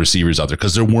get wide receivers out there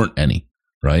because there weren't any,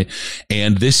 right?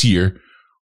 And this year,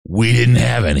 we didn't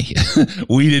have any.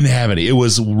 It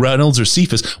was Reynolds or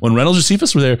Cephas. When Reynolds or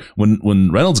Cephas were there,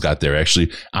 when Reynolds got there,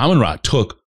 actually, Amon-Ra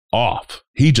took off.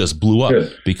 He just blew up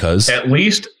because at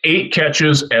least 8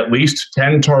 catches, at least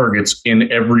 10 targets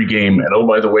in every game. And oh,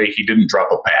 by the way, he didn't drop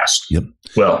a pass. Yep.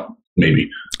 Well, maybe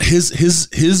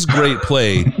his great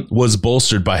play was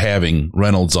bolstered by having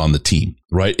Reynolds on the team,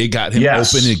 right? It got him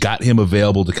open. It got him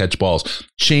available to catch balls.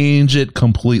 Change it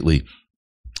completely.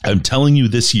 I'm telling you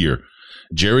this year,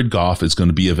 Jared Goff is going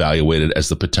to be evaluated as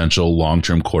the potential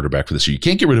long-term quarterback for this year. You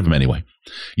can't get rid of him anyway.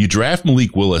 You draft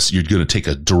Malik Willis, you're going to take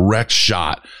a direct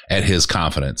shot at his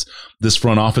confidence. This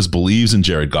front office believes in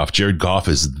Jared Goff. Jared Goff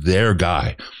is their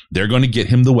guy. They're going to get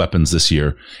him the weapons this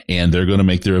year, and they're going to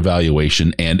make their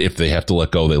evaluation. And if they have to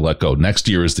let go, they let go. Next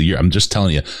year is the year. I'm just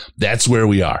telling you, that's where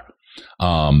we are.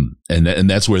 And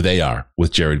that's where they are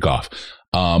with Jared Goff.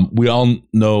 We all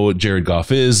know what Jared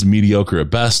Goff is, mediocre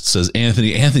at best, says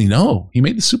Anthony. Anthony, no, he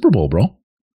made the Super Bowl, bro.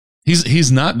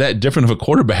 He's not that different of a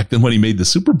quarterback than when he made the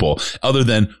Super Bowl, other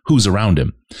than who's around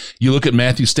him. You look at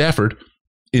Matthew Stafford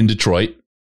in Detroit,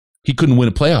 he couldn't win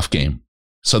a playoff game.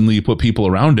 Suddenly you put people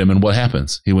around him, and what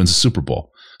happens? He wins a Super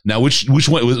Bowl. Now, which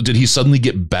one did he suddenly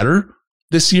get better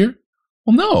this year?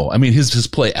 Well, no. I mean, his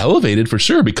play elevated for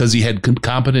sure because he had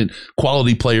competent,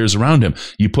 quality players around him.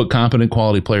 You put competent,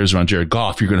 quality players around Jared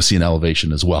Goff, you're going to see an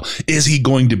elevation as well. Is he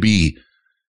going to be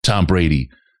Tom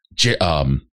Brady?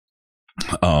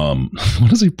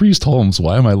 What is he? Priest Holmes.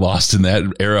 Why am I lost in that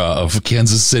era of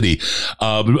Kansas City?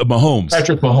 Mahomes.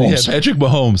 Patrick Mahomes. Yeah, Patrick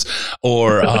Mahomes.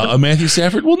 Or Matthew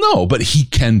Stafford? Well, no, but he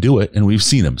can do it, and we've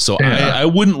seen him. So I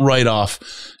wouldn't write off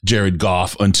Jared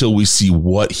Goff until we see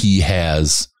what he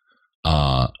has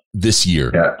this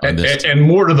year. Yeah. And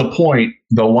more to the point,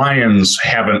 the Lions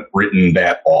haven't written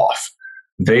that off.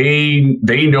 They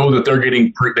know that they're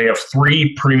getting they have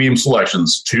 3 premium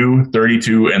selections, 2,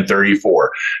 32, and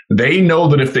 34. They know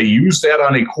that if they use that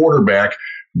on a quarterback,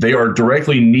 they are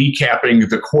directly kneecapping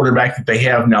the quarterback that they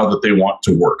have now that they want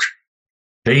to work.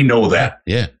 They know that.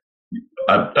 Yeah.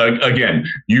 Again,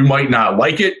 you might not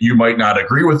like it. You might not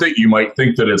agree with it. You might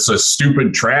think that it's a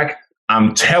stupid track.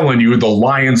 I'm telling you, the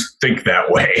Lions think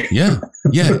that way. Yeah,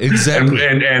 exactly.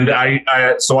 and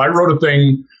I wrote a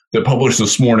thing that published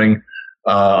this morning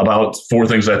about 4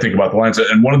 things I think about the Lions,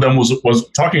 and one of them was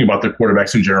talking about the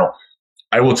quarterbacks in general.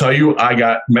 I will tell you, I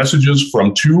got messages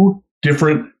from 2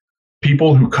 different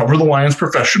people who cover the Lions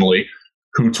professionally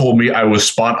who told me I was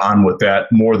spot on with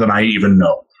that more than I even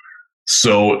know.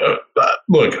 So,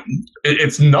 look,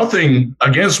 it's nothing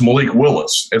against Malik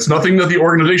Willis. It's nothing that the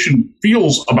organization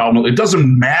feels about him. It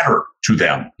doesn't matter to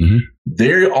them. Mm-hmm.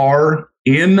 They are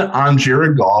in on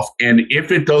Jared Goff, and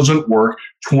if it doesn't work,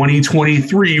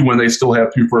 2023, when they still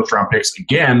have 2 first-round picks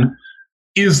again,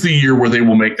 is the year where they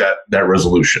will make that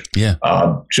resolution. Yeah.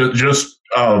 I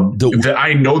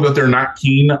know that they're not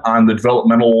keen on the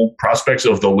developmental prospects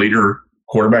of the later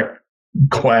quarterback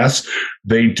class.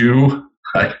 They do.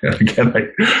 I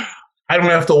don't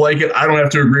have to like it. I don't have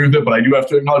to agree with it, but I do have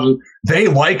to acknowledge it. They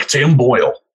like Tim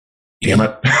Boyle. Damn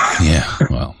it. Yeah.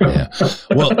 Well, yeah.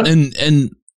 Well, and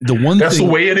the one that's thing,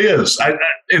 the way it is.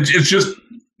 It's just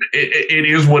it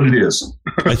is what it is.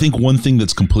 I think one thing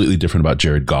that's completely different about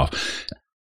Jared Goff,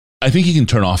 I think he can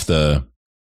turn off the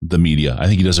media. I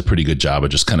think he does a pretty good job of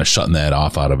just kind of shutting that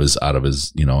off out of his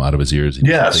ears.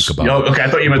 Yes. Think about okay. I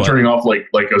thought you meant turning off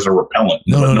like as a repellent.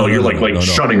 No. You're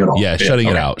shutting it off. Yeah, shutting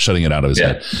it out of his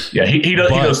head. Yeah, he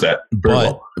does that very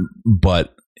well.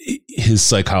 But his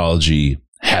psychology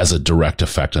has a direct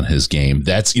effect on his game.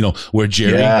 That's, where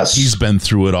Jerry, he's been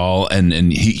through it all, and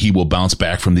he will bounce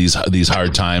back from these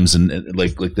hard times and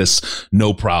like this,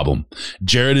 no problem.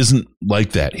 Jared isn't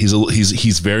like that.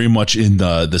 He's very much in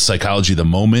the psychology of the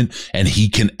moment, and he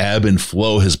can ebb and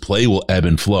flow. His play will ebb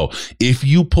and flow. If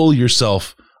you pull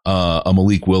yourself a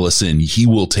Malik Willis in, he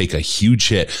will take a huge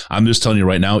hit. I'm just telling you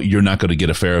right now, you're not going to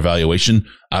get a fair evaluation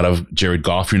out of Jared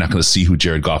Goff. You're not going to see who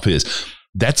Jared Goff is.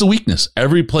 That's a weakness.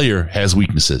 Every player has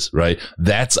weaknesses, right?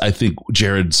 That's, I think,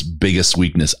 Jared's biggest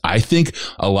weakness. I think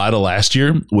a lot of last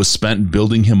year was spent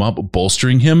building him up,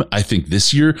 bolstering him. I think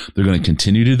this year they're going to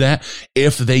continue to do that.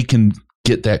 If they can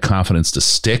get that confidence to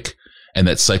stick and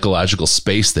that psychological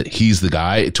space that he's the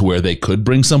guy to where they could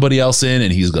bring somebody else in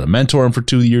and he's going to mentor him for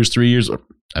 2 years, 3 years.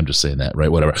 I'm just saying that,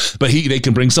 right? Whatever. But they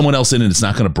can bring someone else in and it's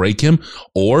not going to break him,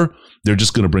 or they're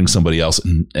just going to bring somebody else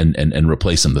and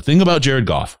replace him. The thing about Jared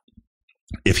Goff,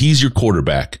 if he's your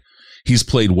quarterback, he's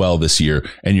played well this year,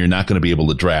 and you're not going to be able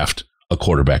to draft a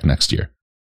quarterback next year.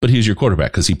 But he's your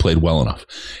quarterback because he played well enough.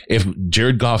 If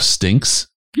Jared Goff stinks,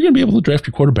 you're going to be able to draft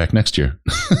your quarterback next year.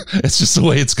 It's just the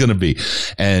way it's going to be.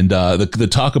 And the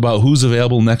talk about who's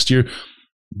available next year,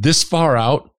 this far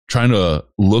out, trying to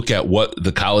look at what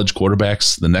the college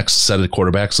quarterbacks, the next set of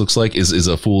quarterbacks looks like is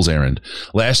a fool's errand.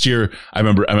 Last year, I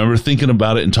remember thinking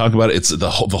about it and talking about it. It's the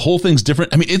whole thing's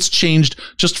different. I mean, it's changed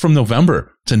just from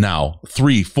November to now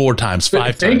 3, 4 times, 5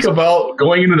 times. Think about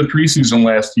going into the preseason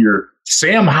last year.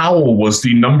 Sam Howell was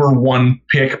the number 1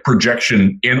 pick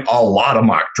projection in a lot of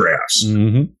mock drafts.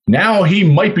 Mm-hmm. Now he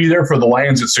might be there for the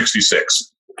Lions at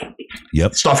 66.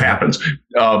 Yep. Stuff happens.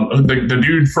 The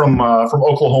dude from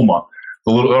Oklahoma,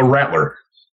 the little Rattler,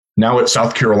 now at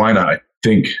South Carolina, I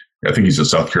think he's at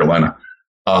South Carolina,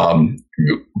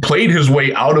 played his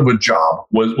way out of a job,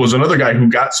 was another guy who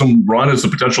got some run as a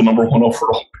potential number 1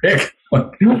 overall pick.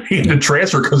 He had to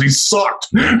transfer because he sucked.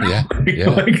 Yeah.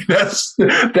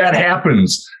 That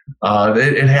happens.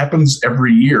 It happens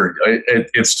every year.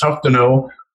 It's tough to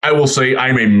know. I will say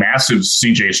I'm a massive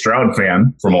C.J. Stroud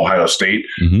fan from Ohio State.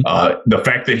 Mm-hmm. The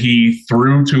fact that he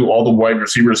threw to all the wide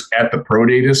receivers at the pro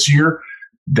day this year,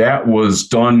 that was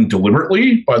done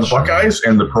deliberately by the Buckeyes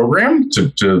and the program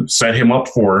to set him up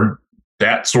for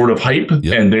that sort of hype.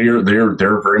 Yep. And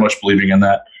they're very much believing in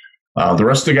that. The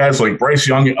rest of the guys like Bryce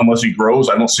Young, unless he grows,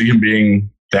 I don't see him being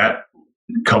that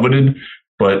coveted.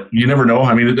 But you never know.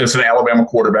 I mean, it's an Alabama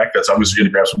quarterback that's obviously going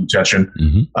to grab some attention.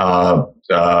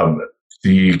 Mm-hmm.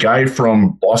 The guy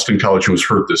from Boston College who was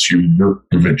hurt this year,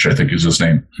 Yurkovich, I think is his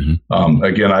name. Mm-hmm.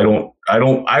 Again, I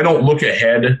don't look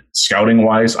ahead scouting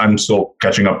wise. I'm still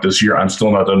catching up this year. I'm still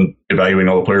not done evaluating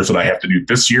all the players that I have to do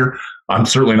this year. I'm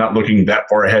certainly not looking that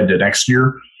far ahead to next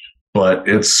year. But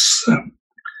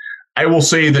I will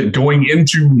say that going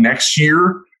into next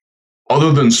year,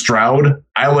 other than Stroud,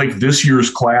 I like this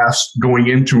year's class going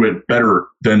into it better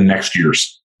than next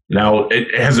year's. Now,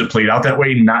 has it played out that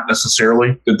way? Not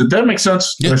necessarily. Did that make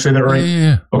sense? Did I say that right?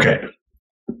 Yeah. Okay.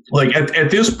 Like at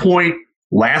this point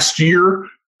last year,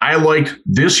 I liked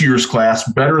this year's class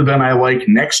better than I like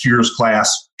next year's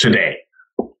class today,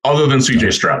 other than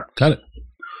CJ Stroud. Got it.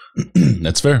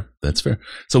 That's fair.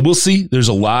 So we'll see. There's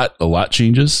a lot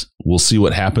changes. We'll see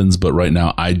what happens. But right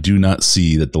now, I do not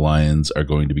see that the Lions are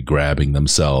going to be grabbing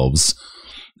themselves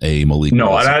a Malik.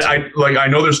 No, and I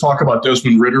know there's talk about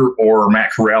Desmond Ridder or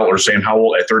Matt Corral or Sam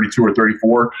Howell at 32 or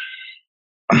 34.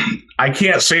 I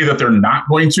can't say that they're not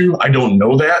going to. I don't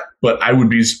know that, but I would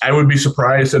be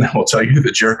surprised, and I will tell you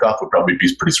that Jared Goff would probably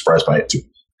be pretty surprised by it too.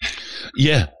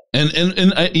 Yeah. And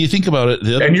you think about it.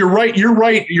 And you're right.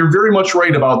 You're very much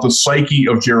right about the psyche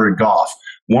of Jared Goff.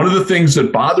 One of the things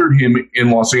that bothered him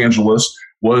in Los Angeles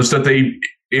was that they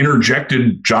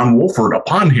interjected John Wolford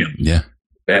upon him. Yeah.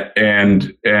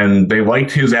 And they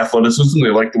liked his athleticism. They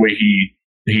liked the way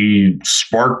he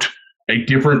sparked a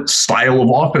different style of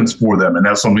offense for them. And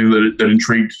that's something that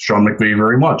intrigued Sean McVay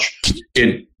very much.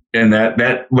 And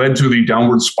that led to the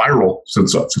downward spiral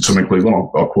since I'm in Cleveland.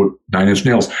 I'll quote Nine Inch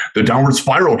Nails. The downward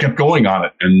spiral kept going on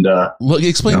it. And look,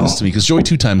 explain this to me, because Joey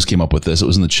 2 times came up with this. It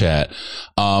was in the chat.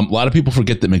 A lot of people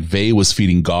forget that McVay was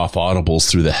feeding Goff audibles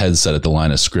through the headset at the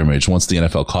line of scrimmage. Once the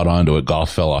NFL caught on to it,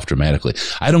 Goff fell off dramatically.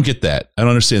 I don't get that. I don't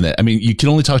understand that. I mean, you can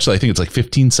only talk to, I think it's like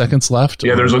 15 seconds left.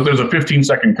 Yeah, there's a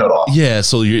 15-second cutoff. Yeah,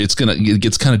 so it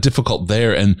gets kind of difficult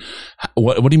there. And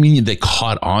what do you mean they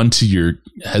caught on to your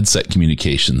headset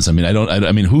communications? I mean,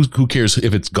 I mean, who cares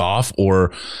if it's Goff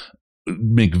or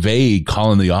McVay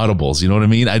calling the audibles? You know what I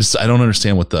mean? I don't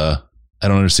understand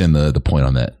the point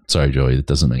on that. Sorry, Joey, it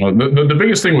doesn't make. The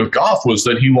biggest thing with Goff was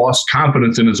that he lost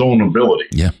confidence in his own ability.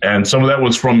 Yeah, and some of that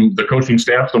was from the coaching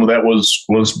staff. Some of that was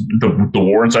the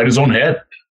war inside his own head.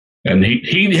 And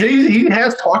he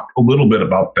has talked a little bit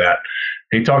about that.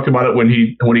 He talked about it when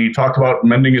he talked about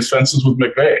mending his fences with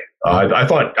McVay. I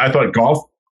thought Goff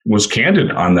was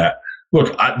candid on that.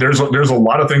 Look, there's a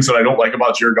lot of things that I don't like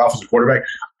about Jared Goff as a quarterback.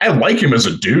 I like him as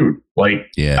a dude. Like,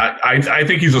 yeah. I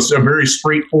think he's a very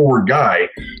straightforward guy,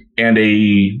 and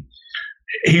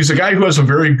he's a guy who has a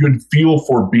very good feel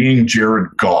for being Jared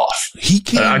Goff. He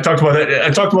can. I talked about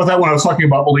that when I was talking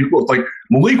about Malik Willis. Like,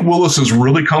 Malik Willis is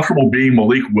really comfortable being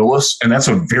Malik Willis, and that's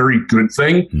a very good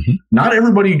thing. Mm-hmm. Not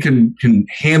everybody can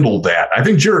handle that. I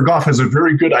think Jared Goff has a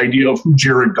very good idea of who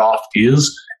Jared Goff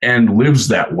is and lives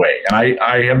that way. And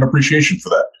I have an appreciation for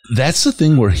that. That's the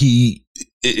thing where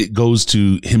it goes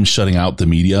to him shutting out the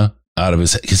media out of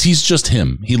his head, because he's just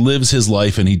him. He lives his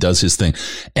life and he does his thing.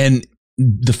 And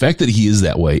the fact that he is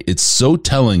that way, it's so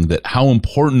telling that how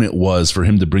important it was for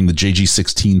him to bring the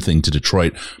JG16 thing to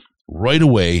Detroit right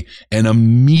away and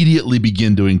immediately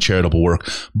begin doing charitable work,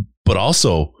 but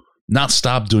also not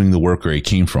stop doing the work where he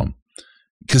came from.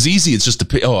 Because easy, it's just to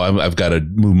pay. I've got to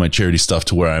move my charity stuff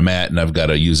to where I'm at, and I've got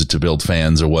to use it to build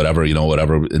fans or whatever,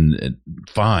 whatever. And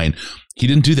fine, he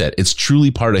didn't do that. It's truly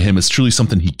part of him. It's truly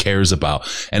something he cares about.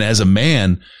 And as a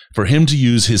man, for him to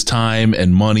use his time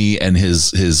and money and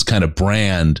his kind of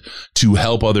brand to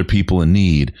help other people in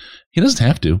need, he doesn't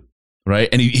have to. Right.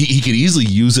 And he could easily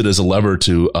use it as a lever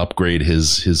to upgrade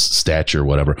his stature,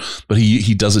 whatever. But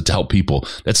he does it to help people.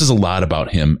 That says a lot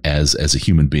about him as a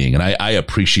human being. And I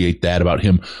appreciate that about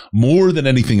him more than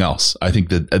anything else. I think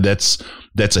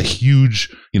that's a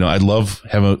huge, I'd love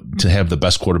to have the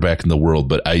best quarterback in the world,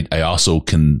 but I also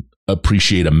can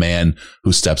appreciate a man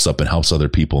who steps up and helps other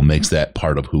people and makes that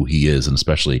part of who he is, and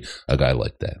especially a guy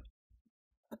like that.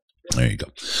 There you go.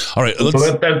 All right.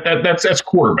 So that's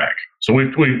quarterback. So we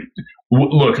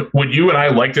look, would you and I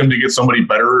like them to get somebody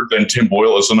better than Tim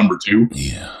Boyle as the number 2?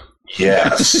 Yeah.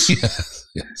 Yes.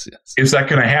 yes. Is that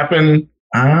going to happen?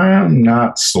 I'm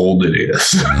not sold it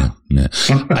is. Yeah.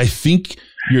 I think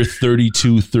your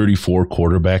 32-34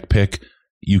 quarterback pick,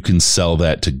 you can sell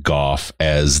that to Goff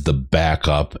as the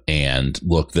backup. And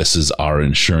look, this is our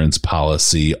insurance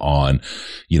policy on,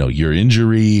 your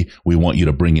injury. We want you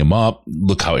to bring him up.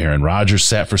 Look how Aaron Rodgers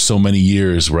sat for so many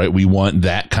years, right? We want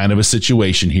that kind of a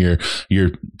situation here. You're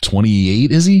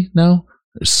 28, is he now?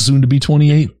 Soon to be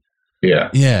 28. Yeah.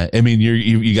 Yeah. I mean,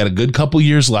 you got a good couple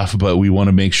years left, but we want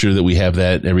to make sure that we have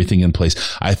everything in place.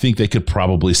 I think they could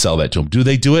probably sell that to him. Do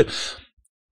they do it?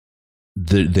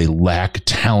 They lack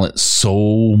talent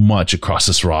so much across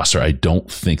this roster. I don't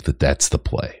think that's the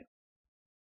play.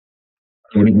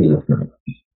 I would agree with that.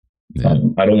 Yeah.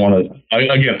 I don't want to.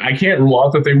 I can't rule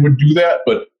out that they would do that,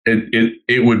 but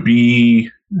it would be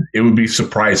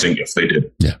surprising if they did.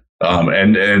 Yeah.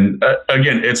 And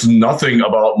again, it's nothing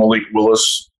about Malik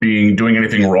Willis doing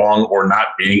anything wrong or not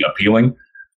being appealing.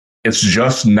 It's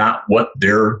just not what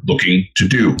they're looking to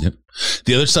do. Yep.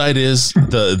 The other side is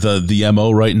the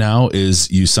MO right now is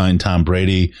you sign Tom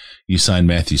Brady, you sign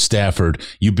Matthew Stafford,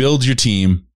 you build your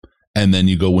team, and then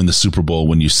you go win the Super Bowl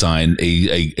when you sign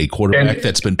a quarterback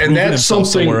that's been proven himself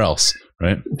somewhere else.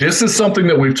 Right. This is something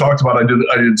that we've talked about. I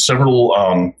did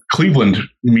several Cleveland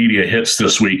media hits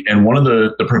this week, and one of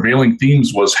the prevailing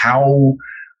themes was how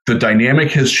the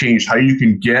dynamic has changed, how you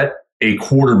can get a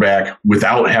quarterback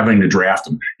without having to draft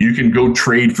them. You can go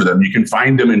trade for them. You can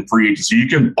find them in free agency. You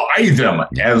can buy them,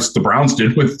 as the Browns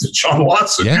did with Deshaun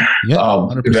Watson.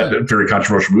 That very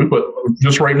controversial move, but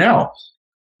just right now,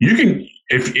 you can,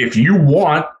 if you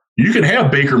want, you can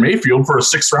have Baker Mayfield for a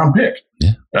 6th round pick.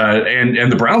 Yeah.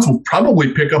 And the Browns will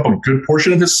probably pick up a good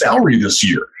portion of his salary this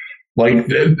year. Like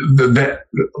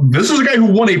this is a guy who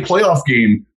won a playoff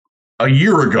game a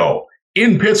year ago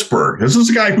in Pittsburgh. This is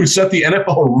a guy who set the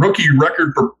NFL rookie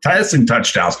record for passing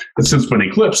touchdowns. It's since been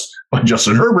eclipsed by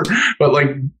Justin Herbert. But like,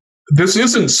 this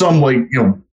isn't some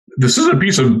this isn't a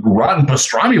piece of rotten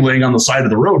pastrami laying on the side of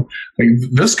the road. Like,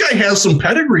 this guy has some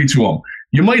pedigree to him.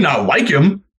 You might not like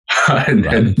him. And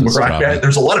where I'm at,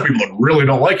 there's a lot of people that really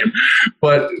don't like him,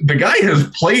 but the guy has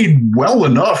played well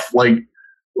enough. Like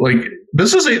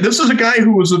this is a guy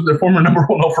who was the former number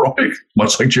 1 overall pick,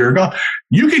 much like Jared Goff.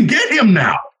 You can get him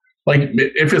now. Like,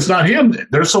 if it's not him,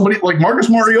 there's somebody like Marcus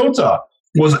Mariota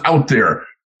was out there,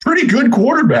 pretty good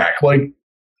quarterback, like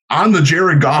on the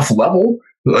Jared Goff level,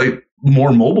 like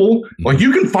more mobile. Like,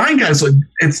 you can find guys. Like,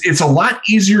 it's a lot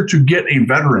easier to get a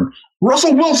veteran.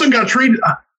 Russell Wilson got traded.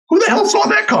 Who the hell saw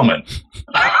that coming?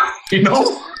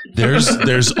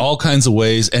 There's all kinds of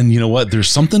ways. And you know what? There's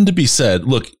something to be said.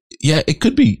 Look, yeah, it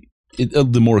could be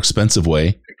the more expensive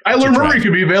way. Kyler Murray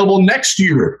could be available next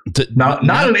year. Not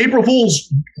an April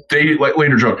Fool's Day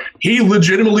later joke. He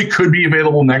legitimately could be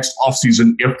available next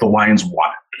offseason if the Lions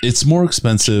want it. It's more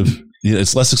expensive.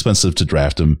 It's less expensive to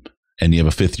draft him, and you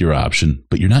have a 5th-year option,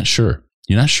 but you're not sure.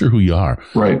 You're not sure who you are.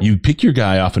 Right. You pick your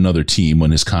guy off another team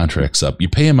when his contract's up. You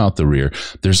pay him out the rear.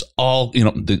 There's all,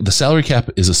 the salary cap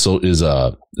is a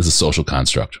social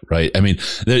construct, right? I mean,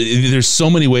 there's so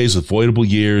many ways with voidable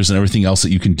years and everything else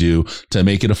that you can do to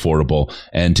make it affordable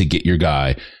and to get your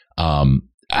guy.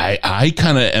 I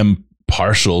kind of am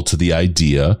partial to the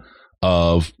idea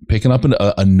of picking up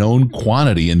a known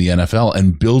quantity in the NFL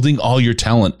and building all your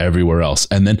talent everywhere else.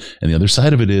 And the other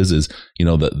side of it is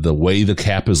the way the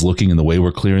cap is looking and the way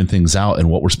we're clearing things out and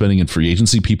what we're spending in free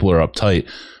agency, people are uptight.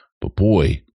 But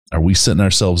boy, are we setting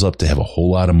ourselves up to have a whole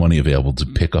lot of money available to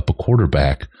pick up a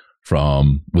quarterback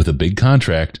with a big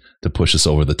contract to push us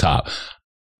over the top.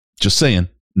 Just saying.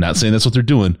 Not saying that's what they're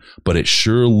doing, but it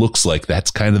sure looks like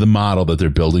that's kind of the model that they're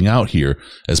building out here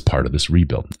as part of this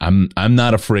rebuild. I'm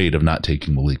not afraid of not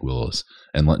taking Malik Willis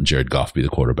and letting Jared Goff be the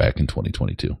quarterback in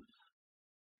 2022.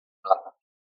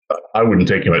 I wouldn't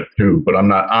take him at 2, but I'm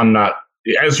not.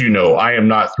 As you know, I am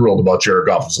not thrilled about Jared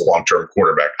Goff as a long-term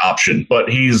quarterback option, but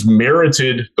he's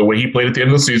merited the way he played at the end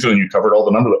of the season, and you covered all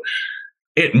the numbers.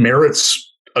 It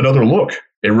merits another look.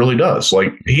 It really does.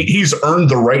 Like, he's earned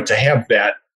the right to have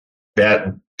that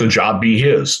the job be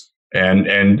his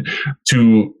and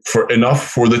for enough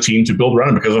for the team to build around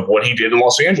him because of what he did in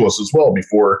Los Angeles as well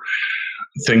before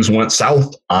things went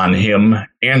south on him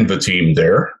and the team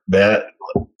there. That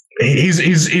he's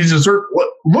deserved.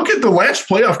 Look at the last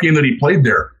playoff game that he played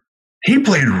there. He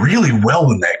played really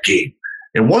well in that game.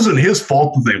 It wasn't his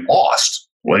fault that they lost.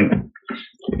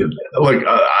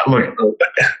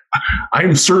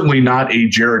 I'm certainly not a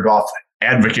Jared Goff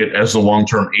advocate as the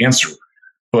long-term answer.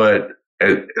 But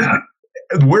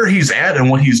where he's at and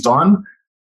what he's done,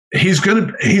 he's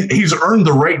earned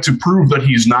the right to prove that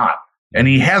he's not, and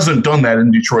he hasn't done that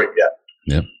in Detroit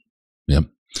yet. Yep.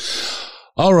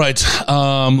 All right,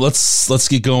 let's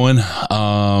get going.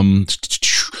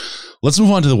 Let's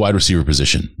move on to the wide receiver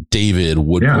position. David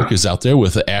Woodbrook is out there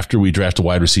with, after we draft a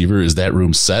wide receiver, is that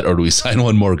room set or do we sign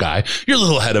one more guy? You're a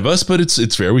little ahead of us, but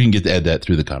it's fair. We can add that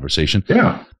through the conversation.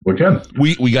 Yeah, we can.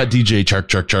 We got DJ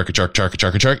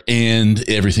Chark, and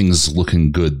everything's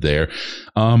looking good there.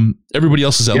 Everybody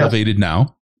else is elevated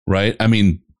now, right? I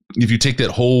mean, if you take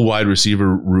that whole wide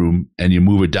receiver room and you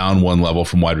move it down one level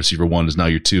from wide receiver 1 is now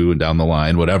your 2 and down the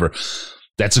line, whatever,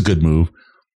 that's a good move.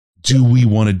 Do we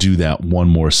want to do that one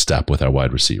more step with our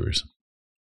wide receivers?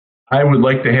 I would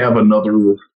like to have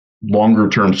another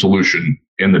longer-term solution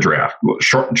in the draft.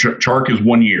 Chark is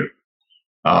 1 year.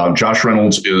 Josh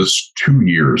Reynolds is 2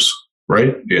 years,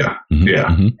 right? Yeah. Mm-hmm, yeah.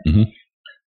 Mm-hmm, mm-hmm.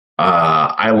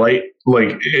 I like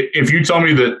if you tell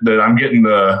me that I'm getting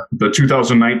the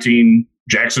 2019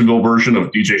 Jacksonville version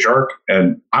of DJ Chark,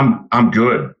 and I'm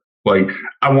good. Like,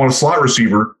 I want a slot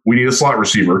receiver. We need a slot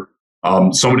receiver.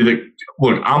 Somebody that,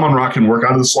 look, Amon-Ra can work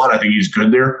out of the slot. I think he's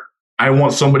good there. I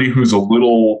want somebody who's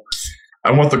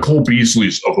I want the Cole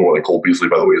Beasleys of the world. Cole Beasley,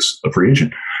 by the way, is a free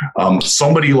agent.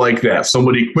 Somebody like that.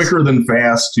 Somebody quicker than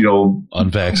fast,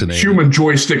 unvaccinated, human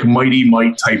joystick, mighty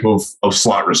might type of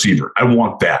slot receiver. I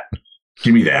want that.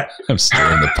 Give me that. I'm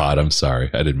still in the pot. I'm sorry.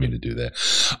 I didn't mean to do that.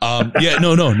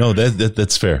 No.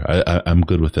 That's fair. I'm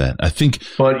good with that. I think.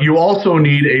 But you also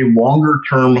need a longer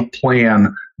term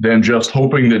plan than just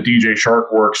hoping that DJ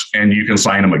Shark works and you can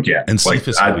sign him again. And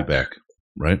Cephas will be back,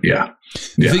 right? Yeah.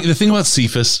 The thing about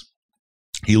Cephas,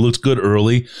 he looked good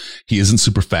early. He isn't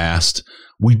super fast.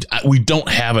 We don't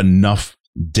have enough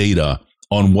data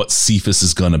on what Cephas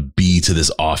is going to be to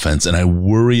this offense. And I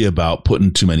worry about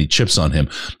putting too many chips on him.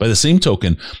 By the same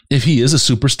token, if he is a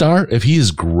superstar, if he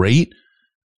is great,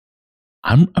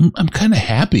 I'm kind of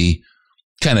happy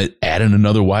kind of adding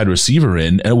another wide receiver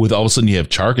in. And with all of a sudden you have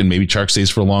Chark, and maybe Chark stays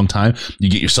for a long time. You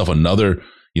get yourself another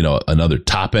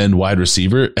top end wide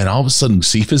receiver. And all of a sudden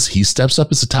Cephas, he steps up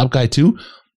as a top guy too.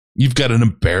 You've got an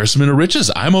embarrassment of riches.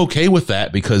 I'm okay with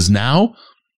that because now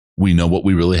we know what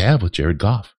we really have with Jared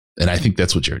Goff. And I think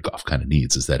that's what Jared Goff kind of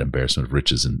needs, is that embarrassment of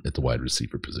riches at the wide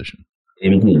receiver position.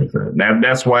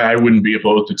 That's why I wouldn't be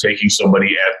opposed to taking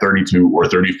somebody at 32 or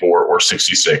 34 or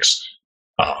 66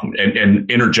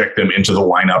 and interject them into the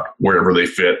lineup wherever they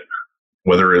fit,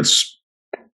 whether it's,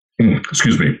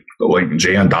 like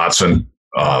Jahan Dotson.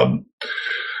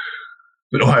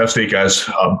 The Ohio State guys,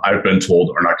 I've been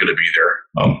told, are not going to be there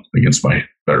against my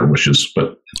better wishes.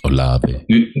 But Olave.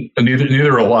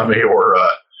 Neither Olave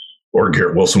or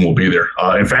Garrett Wilson will be there.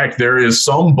 In fact, there is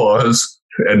some buzz,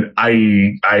 and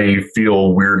I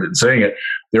feel weird in saying it.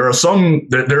 There's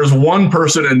one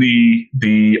person in the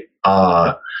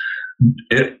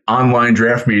online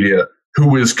draft media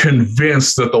who is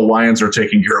convinced that the Lions are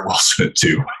taking Garrett Wilson at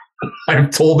 2. I've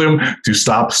told him to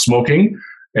stop smoking.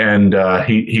 And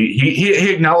he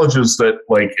acknowledges that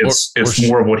it's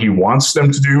more of what he wants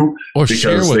them to do. Or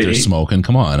share what they're smoking.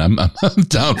 Come on, I'm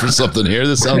down for something here.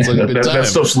 This sounds like a good time. That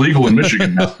stuff's legal in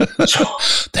Michigan now. So.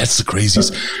 That's the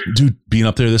craziest, dude. Being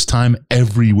up there this time,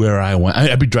 everywhere I went,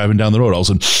 I'd be driving down the road. All of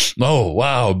a sudden, oh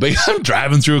wow, I'm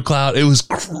driving through a cloud. It was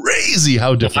crazy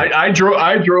how different. I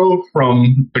drove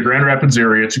from the Grand Rapids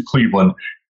area to Cleveland.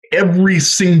 Every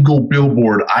single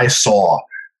billboard I saw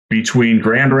between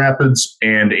Grand Rapids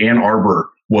and Ann Arbor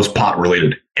was pot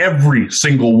related. Every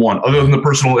single one, other than the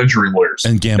personal injury lawyers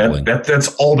and gambling.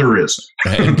 That's all there is.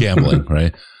 And gambling,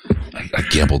 right? I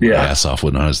gambled my ass off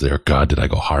when I was there. God, did I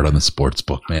go hard on the sports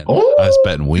book, man? Oh, I was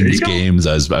betting Wings games.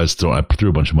 I threw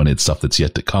a bunch of money at stuff that's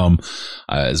yet to come.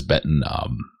 I was betting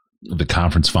the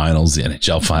conference finals, the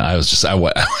NHL final. I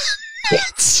went.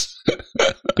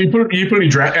 You put any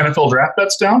NFL draft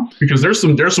bets down? Because there's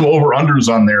some over unders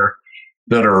on there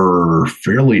that are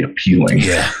fairly appealing.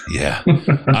 Yeah.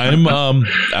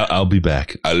 I'll be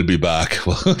back. I'll be back.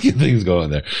 We'll get things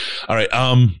going there. All right.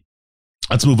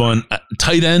 Let's move on.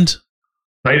 Tight end.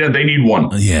 They need one.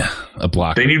 Yeah. A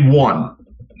blocker. They need one.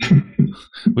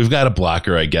 We've got a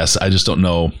blocker, I guess. I just don't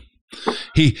know.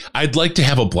 I'd like to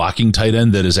have a blocking tight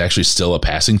end that is actually still a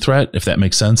passing threat, if that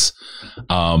makes sense.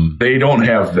 They don't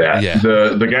have that. Yeah.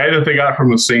 The guy that they got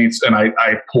from the Saints, and I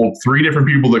pulled 3 different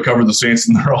people that covered the Saints,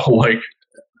 and they're all like,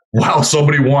 wow,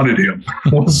 somebody wanted him.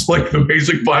 Was like the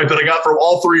basic vibe that I got from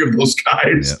all 3 of those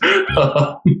guys.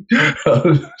 Yeah.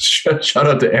 Shout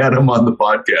out to Adam on the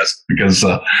podcast, because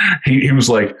he was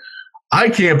like, I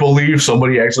can't believe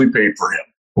somebody actually paid for him.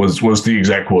 Was the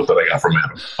exact quote that I got from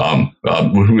Adam,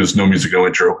 who is No Music No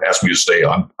Intro, asked me to stay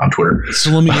on Twitter.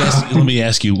 So let me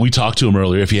ask you. We talked to him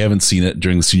earlier. If you haven't seen it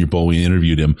during the Senior Bowl, we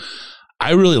interviewed him.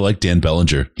 I really like Dan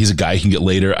Bellinger. He's a guy you can get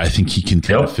later. I think he can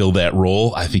kind of fill that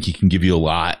role. I think he can give you a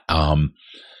lot.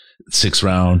 6th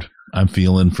round, I'm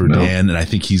feeling for Dan, and I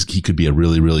think he could be a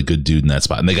really, really good dude in that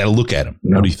spot. And they got to look at him.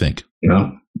 What do you think?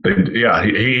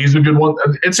 He's a good one.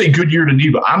 It's a good year to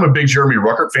need, but I'm a big Jeremy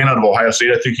Ruckert fan out of Ohio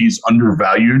State. I think he's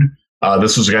undervalued.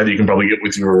 This is a guy that you can probably get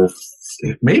with your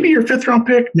 5th round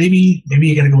pick. Maybe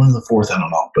you got to go into the 4th. I don't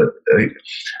know, but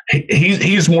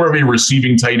he's more of a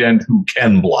receiving tight end who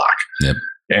can block. Yep.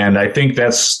 And I think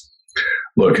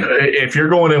look, if you're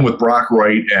going in with Brock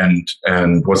Wright and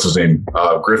what's his name,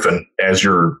 Griffin as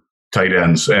your tight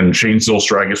ends, and Shane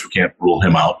Zylstra, I guess we can't rule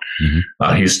him out.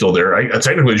 Mm-hmm. He's still there.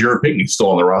 Technically, Jared Pinkney's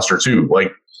still on the roster too.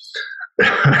 Like,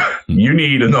 you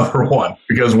need another one,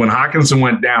 because when Hockenson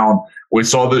went down, we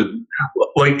saw that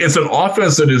it's an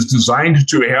offense that is designed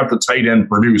to have the tight end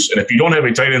produce. And if you don't have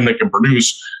a tight end that can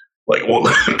produce,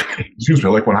 excuse me,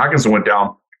 like when Hockenson went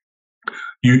down,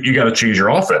 you got to change your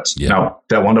offense. Yeah. Now,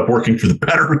 that wound up working for the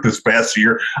better this past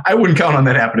year. I wouldn't count on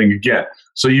that happening again.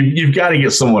 So you've got to get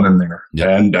someone in there. Yep.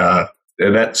 And that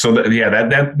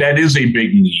is a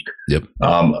big need. Yep.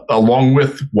 Along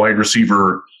with wide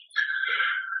receiver.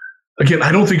 Again,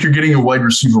 I don't think you're getting a wide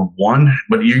receiver 1,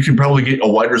 but you can probably get a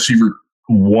wide receiver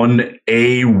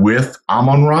 1A with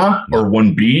Amon-Ra or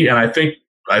 1B. And I think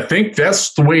I think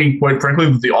that's the way, quite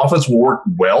frankly, that the offense will work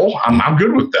well. I'm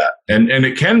good with that. And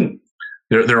it can,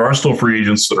 there are still free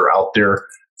agents that are out there.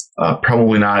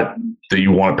 Probably not that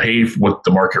you want to pay what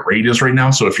the market rate is right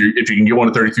now. So if you can get one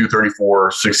at 32,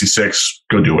 34, 66,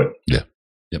 go do it. Yeah.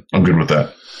 Yep. I'm good with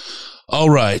that. All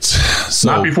right. So,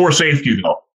 not before safety,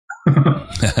 though.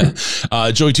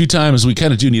 Joey, 2 times we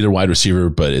kind of do need a wide receiver,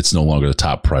 but it's no longer the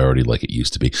top priority like it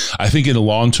used to be. I think in the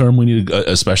long term we need,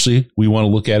 especially we want to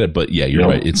look at it. But yeah, you're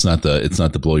right. It's not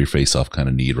the blow your face off kind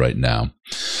of need right now.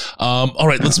 All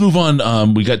right, let's move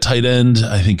on. We got tight end.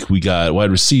 I think we got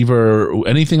wide receiver.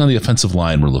 Anything on the offensive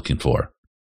line we're looking for?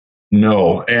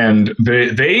 No, and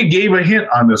they gave a hint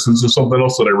on this. This is something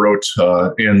else that I wrote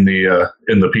in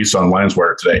the piece on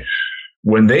LionsWire today.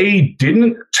 When they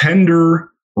didn't tender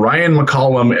Ryan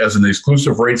McCollum as an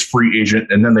exclusive rights free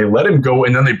agent, and then they let him go,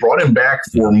 and then they brought him back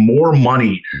for more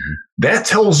money. That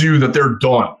tells you that they're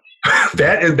done.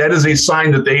 That is a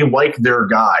sign that they like their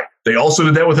guy. They also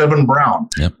did that with Evan Brown.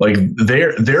 Yep. Like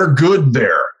they're good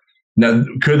there. Now,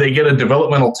 could they get a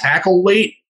developmental tackle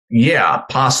late? Yeah,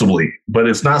 possibly, but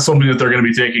it's not something that they're going to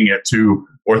be taking at 2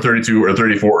 or 32 or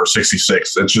 34 or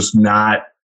 66. It's just not.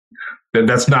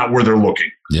 That's not where they're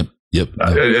looking. Yep.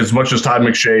 As much as Todd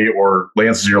McShay or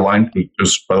Lance Zierlein, who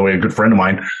is, by the way, a good friend of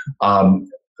mine,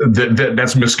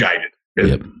 that's misguided.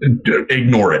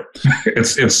 Ignore it.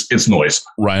 It's noise.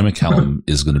 Ryan McCallum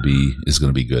is going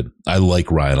to be good. I like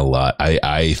Ryan a lot.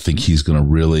 I think he's going to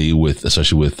really,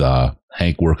 especially with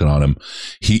Hank working on him,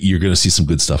 you're going to see some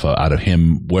good stuff out of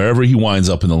him wherever he winds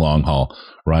up in the long haul.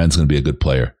 Ryan's going to be a good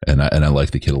player, and I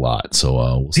like the kid a lot. So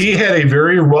we'll see. He had a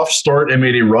very rough start and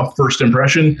made a rough first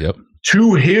impression. Yep.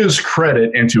 To his credit,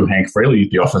 and to Hank Fraley,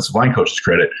 the offensive line coach's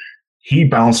credit, he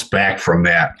bounced back from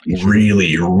that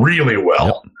really, really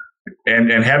well.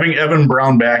 Yep. And having Evan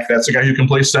Brown back, that's a guy who can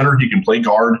play center. He can play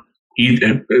guard. He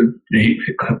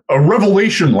a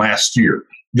revelation last year.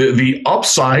 The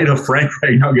upside of Frank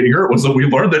right now getting hurt was that we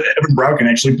learned that Evan Brown can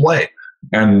actually play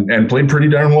and played pretty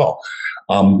darn well.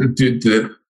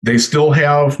 They still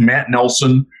have Matt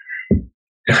Nelson.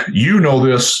 You know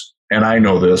this. And I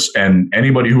know this, and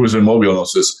anybody who was in Mobile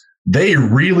knows this. They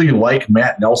really like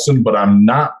Matt Nelson, but I'm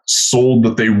not sold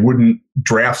that they wouldn't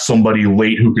draft somebody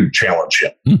late who could challenge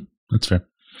him. That's fair.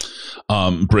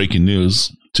 Breaking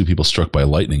news. 2 people struck by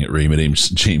lightning at Raymond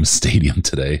James Stadium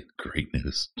today. Great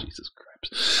news. Jesus Christ.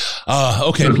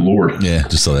 Okay. Good Lord. Yeah,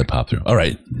 just saw that pop through. All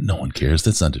right. No one cares.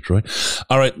 That's not Detroit.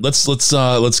 All right. Let's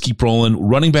keep rolling.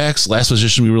 Running backs, last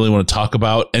position we really want to talk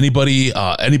about. Anybody?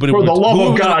 For the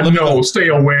love of God, no, stay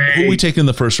away. Who are we taking in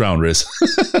the first round, Riz?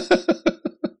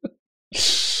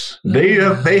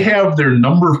 They have their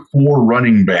number 4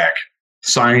 running back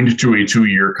signed to a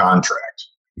 2-year contract.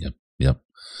 Yep.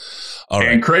 All right.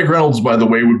 And Craig Reynolds, by the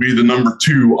way, would be the number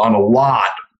 2 on a lot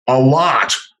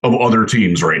of other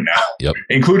teams right now,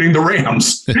 including the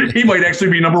Rams. He might actually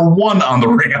be number 1 on the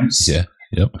Rams. Yeah.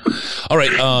 Yep. All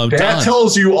right. That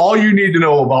tells you all you need to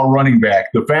know about running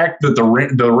back. The fact that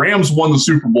the Rams won the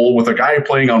Super Bowl with a guy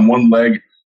playing on one leg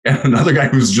and another guy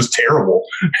who's just terrible,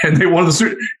 and they won the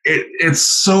Super Bowl. It's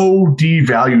so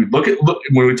devalued. Look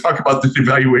when we talk about the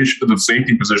devaluation of the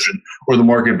safety position or the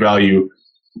market value.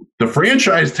 The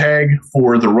franchise tag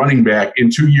for the running back in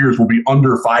 2 years will be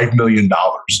under $5 million.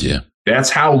 Yeah. That's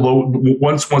how low.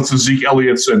 Once the Zeke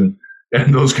Elliott's and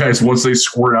those guys, once they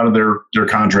squirt out of their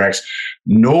contracts,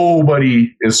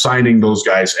 nobody is signing those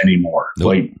guys anymore. Nope.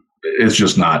 Like, it's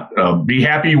just not. Be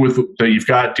happy with that. You've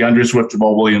got DeAndre Swift,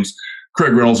 Jamal Williams,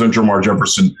 Craig Reynolds, and Jamar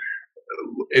Jefferson.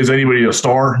 Is anybody a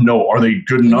star? No. Are they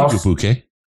good enough? Okay.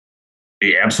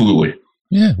 Yeah, absolutely.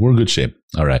 Yeah, we're in good shape.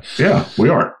 All right. Yeah, we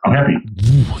are. I'm happy.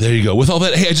 There you go. With all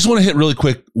that, hey, I just want to hit really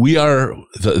quick. We are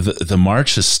the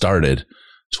march has started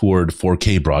toward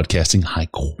 4K broadcasting, high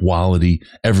quality,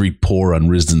 every pore on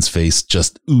Risden's face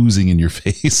just oozing in your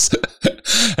face.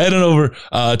 Head on over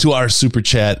to our super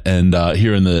chat, and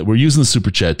we're using the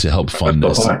super chat to help fund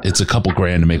this. It's a couple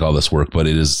grand to make all this work, but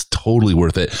it is totally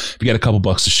worth it. If you got a couple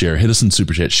bucks to share, hit us in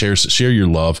super chat, share your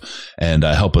love, and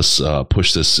help us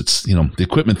push this. It's the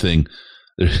equipment thing.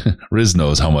 Riz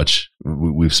knows how much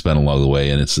we've spent along the way,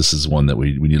 and this is one that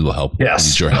we need a little help. Yes. We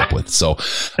need your help with. So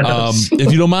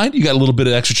if you don't mind, you got a little bit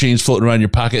of extra change floating around your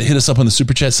pocket, hit us up on the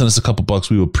super chat, send us a couple bucks.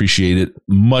 We will appreciate it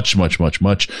much,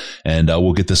 and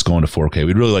we'll get this going to 4K.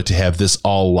 We'd really like to have this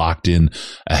all locked in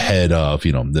ahead of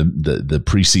the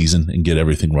preseason and get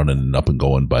everything running and up and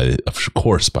going before the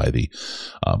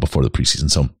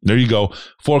preseason. So there you go.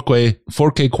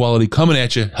 4K quality coming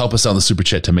at you. Help us on the super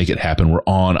chat to make it happen. We're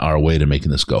on our way to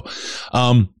making this go.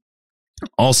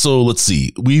 Also, let's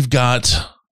see. We've got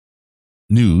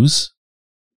news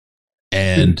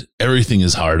And everything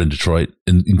is hard in Detroit,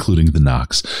 including the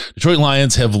knocks. Detroit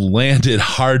Lions have landed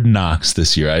hard knocks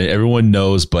this year. Everyone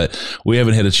knows, but we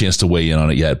haven't had a chance to weigh in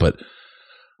on it yet. But,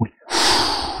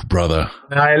 brother,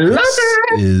 I love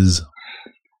it. Is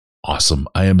awesome.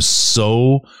 I am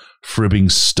so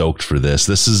fribbing stoked for this.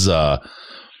 This is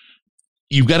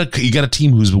you got a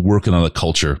team who's been working on the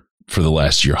culture for the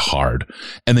last year hard,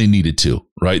 and they needed to,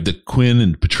 right? The Quinn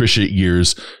and Patricia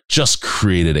years just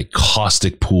created a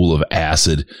caustic pool of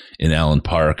acid in Allen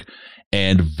Park.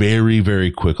 And very,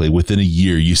 very quickly, within a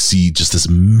year, you see just this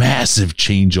massive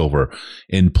changeover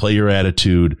in player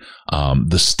attitude,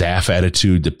 the staff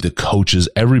attitude, the coaches,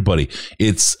 everybody.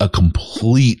 It's a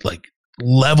complete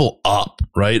level up,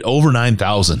 right? Over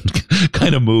 9,000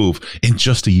 kind of move in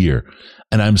just a year.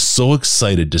 And I'm so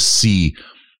excited to see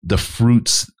the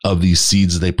fruits of these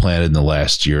seeds they planted in the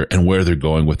last year and where they're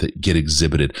going with it get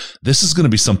exhibited. This is going to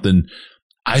be something,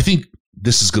 I think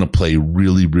this is going to play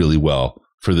really, really well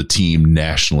for the team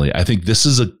nationally. I think this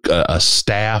is a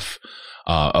staff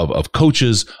of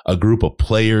coaches, a group of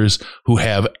players who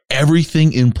have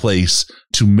everything in place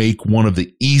to make one of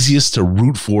the easiest to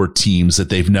root for teams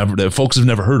that folks have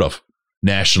never heard of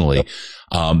nationally.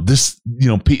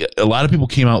 Yep. A lot of people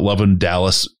came out loving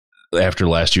Dallas after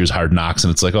last year's Hard Knocks,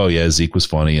 and it's like, oh yeah, Zeke was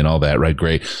funny and all that, right?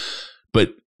 Great.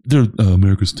 But they're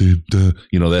America's team,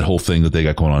 that whole thing that they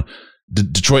got going on.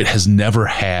 Detroit has never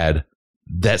had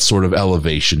that sort of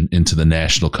elevation into the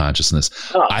national consciousness.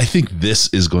 Oh. I think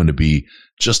this is going to be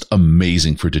just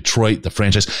amazing for Detroit, the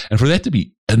franchise, and for that to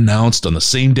be announced on the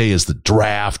same day as the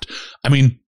draft. I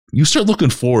mean, you start looking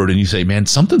forward and you say, man,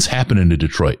 something's happening to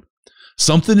Detroit.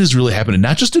 Something is really happening,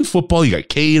 not just in football. You got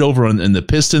Cade over in the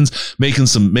Pistons making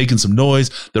some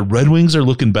noise. The Red Wings are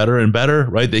looking better and better,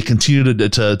 right? They continue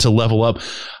to level up.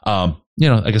 I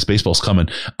guess baseball's coming.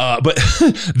 But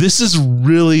this is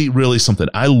really, really something.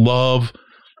 I literally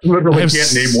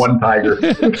can't name one Tiger.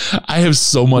 I have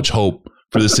so much hope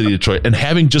for the city of Detroit. And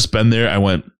having just been there,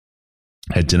 I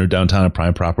had dinner downtown at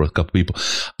Prime Proper with a couple people.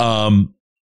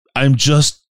 I'm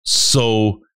just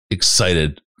so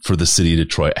excited for the city of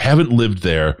Detroit. I haven't lived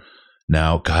there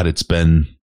now. God, it's been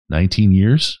 19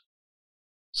 years,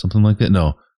 something like that.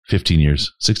 No, 15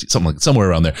 years, 60, somewhere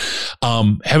around there.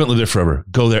 Haven't lived there forever.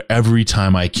 Go there every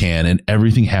time I can, and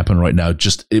everything happened right now.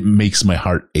 Just, it makes my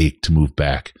heart ache to move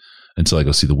back until I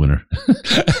go see the winter.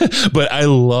 But I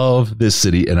love this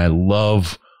city, and I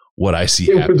love what I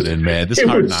see happening, man. This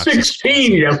Hard Knocks. It was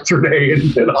 16 yesterday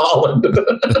in Holland.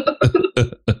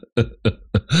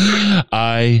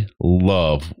 I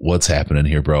love what's happening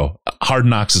here, bro. Hard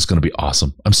Knocks is going to be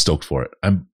awesome. I'm stoked for it.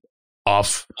 I'm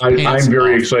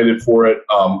very excited for it.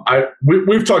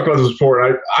 We've talked about this before,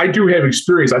 and I do have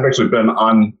experience. I've actually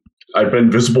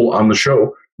been visible on the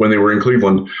show when they were in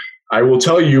Cleveland. I will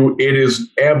tell you, it is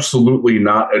absolutely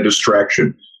not a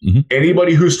distraction. Mm-hmm.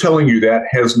 Anybody who's telling you that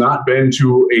has not been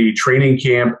to a training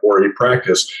camp or a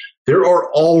practice. There are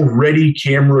already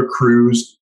camera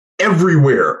crews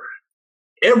everywhere.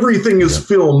 Everything is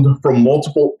filmed from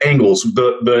multiple angles.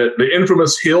 The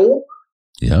infamous hill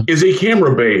is a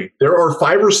camera bay. There are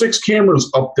 5 or 6 cameras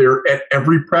up there at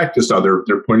every practice. Now they're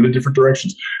pointing in different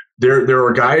directions. There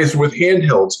are guys with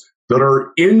handhelds that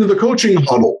are in the coaching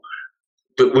huddle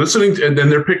listening, and then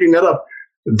they're picking that up.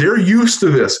 They're used to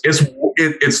this.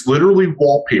 It's literally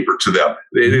wallpaper to them.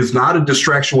 It is not a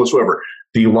distraction whatsoever.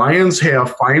 The Lions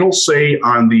have final say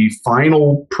on the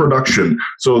final production.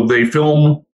 So they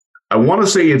film, I want to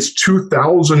say it's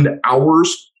 2,000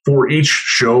 hours for each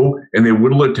show, and they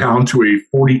whittle it down to a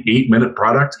 48-minute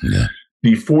product. Yeah.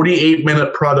 The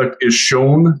 48-minute product is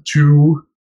shown to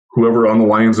whoever on the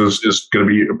Lions is going to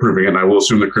be approving it. And I will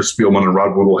assume that Chris Spielman and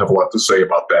Rod Wood will have a lot to say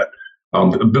about that.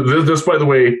 This, by the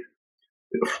way,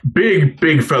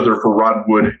 big feather for Rod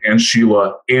Wood and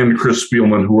Sheila and Chris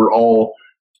Spielman, who are all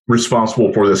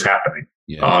responsible for this happening.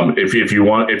 Yeah. If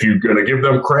you're going to give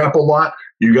them crap a lot,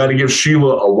 you got to give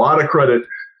Sheila a lot of credit.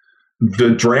 The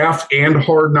draft and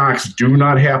Hard Knocks do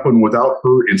not happen without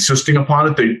her insisting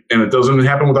upon it. And it doesn't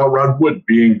happen without Rod Wood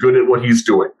being good at what he's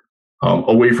doing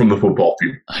away from the football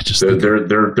field.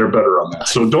 They're better on that.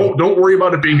 So don't worry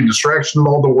about it being a distraction at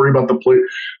all. Don't worry about the play.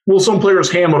 Well, some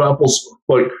players ham it up.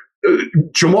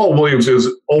 Jamal Williams is,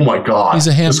 oh my God,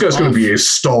 this guy's going to be a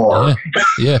star.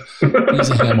 Yeah.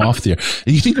 He's a ham off there.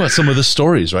 And you think about some of the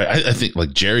stories, right? I think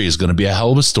Jerry is going to be a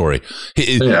hell of a story.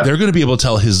 They're going to be able to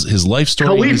tell his life story.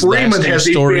 Khalif Raymond has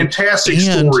a fantastic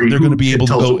story. They're going to be able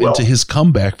to go into his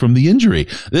comeback from the injury.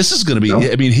 This is going to be,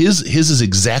 I mean, his is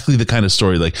exactly the kind of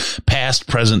story, past,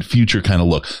 present, future kind of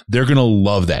look. They're going to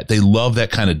love that. They love that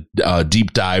kind of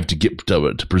deep dive to get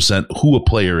to present who a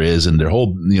player is and their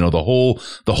whole,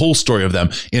 the whole full story of them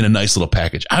in a nice little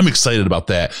package. I'm excited about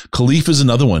that. Khalif is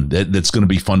another one that's going to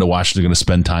be fun to watch. They're going to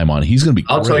spend time on. He's going to be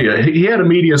great. I'll tell you, he had a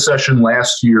media session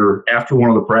last year after one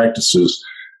of the practices.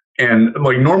 And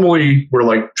like normally we're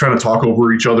like trying to talk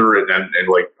over each other and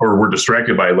like, or we're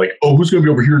distracted by like, oh, who's going to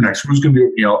be over here next? Who's going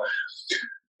to be,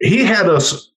 he had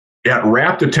us at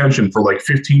rapt attention for like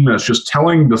 15 minutes, just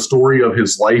telling the story of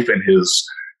his life and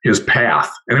his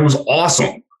path. And it was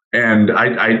awesome. And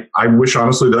I wish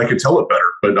honestly that I could tell it better,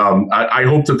 but I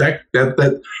hope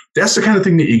that's the kind of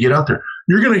thing that you get out there.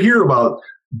 You're going to hear about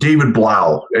David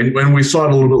Blau. And we saw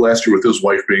it a little bit last year with his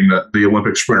wife being the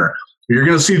Olympic sprinter. You're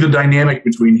going to see the dynamic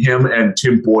between him and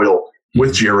Tim Boyle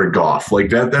with Jared Goff. Like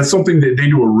that's something that they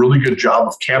do a really good job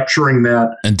of capturing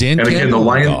that. And again, the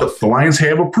Lions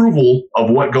have approval of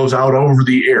what goes out over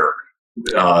the air.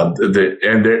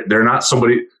 And they're not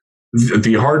somebody,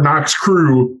 the Hard Knocks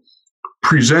crew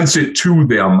presents it to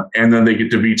them, and then they get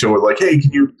to veto it. Like, hey,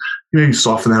 can you maybe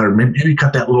soften that, or maybe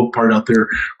cut that little part out there,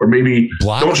 or maybe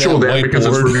don't show that because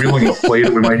it's revealing a play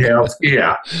that we might have.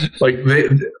 Yeah, like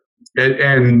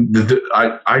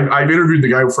I've interviewed the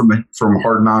guy from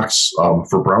Hard Knocks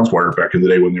for Brownswire back in the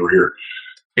day when they were here,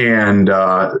 and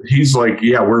he's like,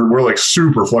 yeah, we're like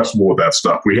super flexible with that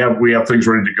stuff. We have things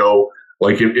ready to go.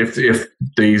 Like if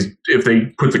they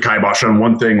put the kibosh on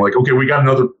one thing, like, okay, we got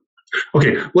another.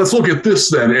 Okay, let's look at this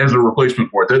then as a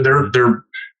replacement for it. They're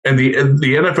and the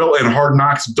NFL and Hard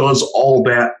Knocks does all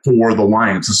that for the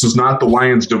Lions. This is not the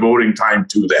Lions devoting time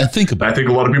to that. I think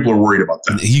a lot of people are worried about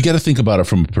that. You got to think about it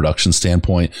from a production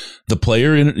standpoint. The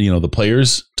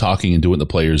players talking and doing what the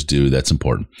players do, that's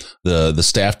important. The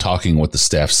staff talking what the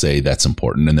staff say, that's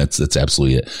important, and that's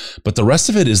absolutely it. But the rest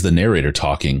of it is the narrator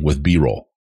talking with B-roll,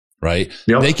 right?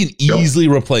 Yep. They can easily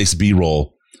replace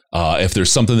B-roll. If there's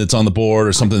something that's on the board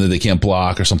or something that they can't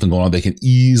block or something going on, they can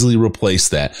easily replace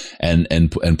that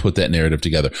and put that narrative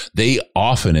together. They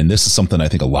often, and this is something I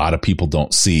think a lot of people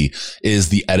don't see, is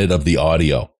the edit of the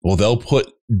audio. Well, they'll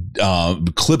put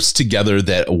clips together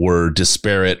that were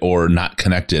disparate or not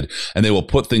connected, and they will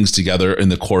put things together in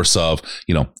the course of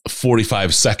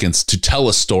 45 seconds to tell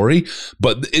a story,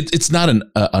 but it's not an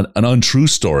untrue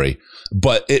story.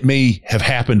 But it may have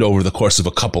happened over the course of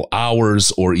a couple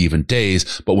hours or even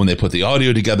days. But when they put the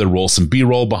audio together, roll some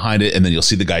B-roll behind it, and then you'll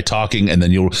see the guy talking, and then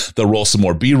they'll roll some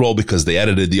more B-roll because they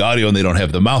edited the audio and they don't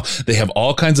have the mouth. They have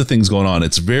all kinds of things going on.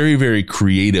 It's very, very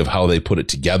creative how they put it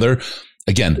together.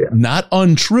 Again, not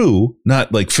untrue,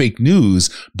 not like fake news,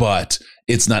 but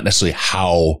it's not necessarily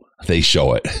how they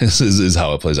show it. This is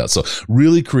how it plays out. So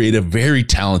really creative, very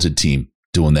talented team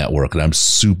doing that work, and I'm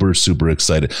super, super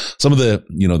excited. Some of the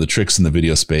the tricks in the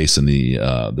video space and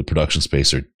the production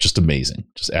space are just amazing,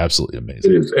 just absolutely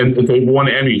amazing. It is, and they won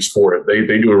Emmys for it.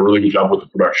 They do a really good job with the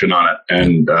production on it,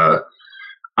 and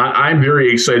I'm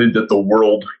very excited that the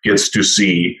world gets to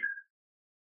see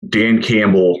Dan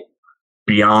Campbell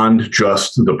beyond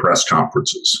just the press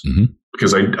conferences,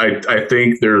 because I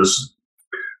think there's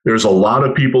a lot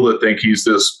of people that think he's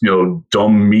this,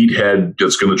 dumb meathead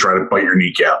that's going to try to bite your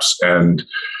kneecaps. And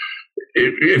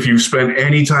if you've spent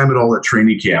any time at all at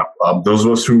training camp, those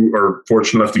of us who are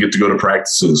fortunate enough to get to go to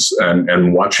practices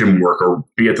and watch him work or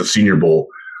be at the Senior Bowl,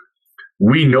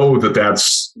 we know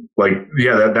that's like,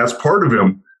 that's part of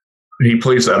him. He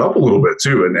plays that up a little bit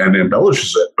too and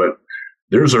embellishes it. But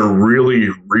there's a really,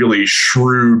 really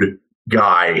shrewd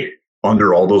guy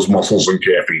under all those muscles and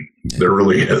caffeine. There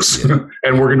really is. Yeah.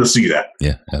 And we're going to see that.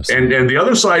 Yeah, absolutely. And the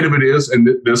other side of it is, and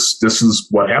this is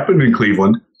what happened in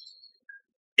Cleveland,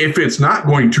 if it's not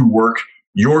going to work,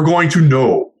 you're going to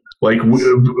know. Like,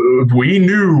 we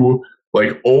knew,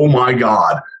 like, oh my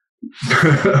God,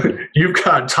 you've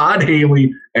got Todd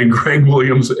Haley and Greg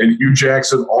Williams and Hugh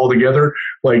Jackson all together.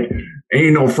 Like,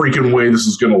 ain't no freaking way this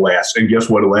is going to last. And guess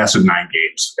what? It lasted 9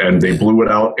 games, and they blew it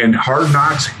out. And Hard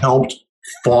Knocks helped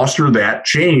foster that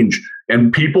change,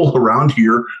 and people around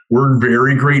here were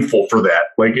very grateful for that.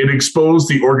 Like, it exposed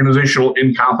the organizational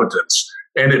incompetence,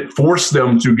 and it forced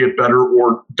them to get better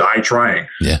or die trying.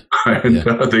 Yeah, and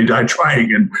they died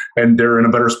trying, and they're in a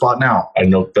better spot now. I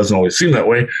know it doesn't always seem that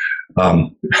way,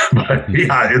 but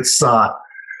yeah, it's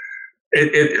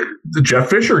Jeff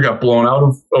Fisher got blown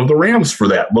out of the Rams for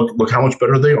that. Look how much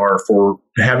better they are for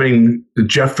having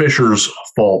Jeff Fisher's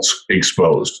faults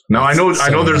exposed. Now I know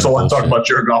there's a lot of talk about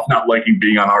Jared Goff not liking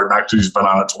being on Hard Knocks. He's been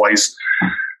on it twice.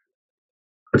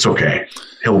 It's okay.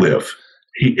 He'll live.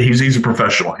 He's a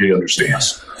professional. He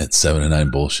understands. That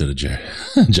 7-9 bullshit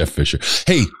of Jeff Fisher.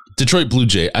 Hey, Detroit Blue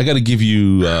Jay, I got to give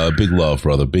you big love,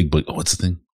 brother. Big. Oh, what's the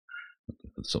thing?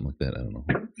 Something like that. I don't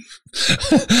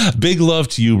know. Big love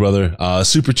to you, brother.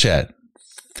 Super chat.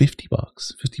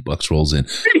 $50 rolls in.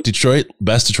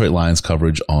 Best Detroit Lions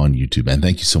coverage on YouTube. And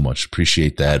thank you so much.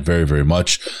 Appreciate that very, very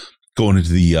much. Going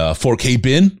into the 4K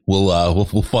bin, we'll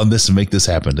fund this and make this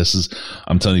happen.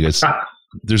 I'm telling you guys,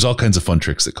 there's all kinds of fun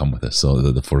tricks that come with this. So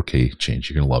the 4K change,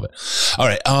 you're gonna love it. All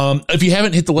right, if you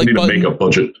haven't hit the like button, need a makeup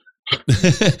budget.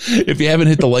 If you haven't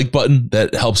hit the like button,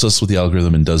 that helps us with the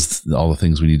algorithm and does all the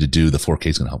things we need to do. The 4K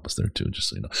is going to help us there too, just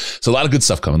so you know. So a lot of good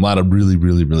stuff coming, a lot of really,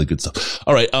 really, really good stuff.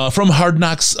 All right. From Hard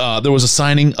Knocks, there was a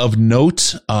signing of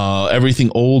note.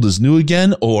 Everything old is new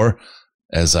again, or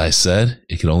as I said,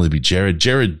 it can only be Jared.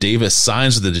 Jared Davis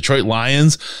signs with the Detroit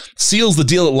Lions, seals the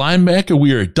deal at linebacker.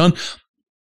 We are done.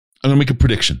 I'm going to make a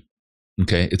prediction.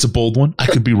 Okay, it's a bold one. I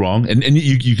could be wrong, and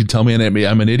you can tell me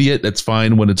I'm an idiot. That's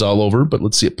fine when it's all over. But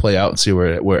let's see it play out and see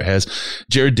where it has.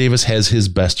 Jared Davis has his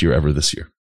best year ever this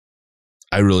year.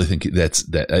 I really think that's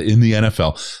in the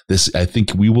NFL. I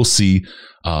think we will see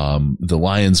the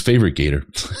Lions' favorite Gator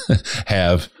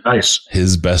have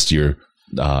his best year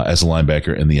as a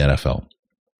linebacker in the NFL.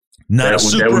 Not a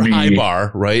super high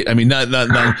bar, right? I mean, not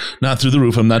through the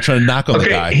roof. I'm not trying to knock on the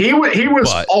guy. He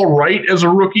was all right as a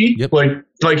rookie. Yep.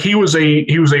 Like he was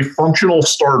a functional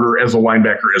starter as a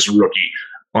linebacker as a rookie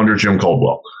under Jim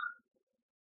Caldwell.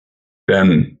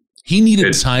 Then he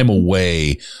needed time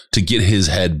away to get his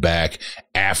head back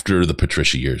after the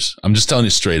Patricia years. I'm just telling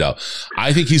you straight up.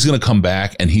 I think he's going to come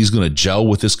back and he's going to gel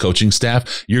with this coaching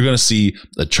staff. You're going to see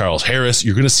a Charles Harris.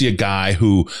 You're going to see a guy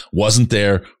who wasn't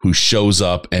there, who shows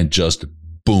up and just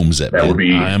booms it.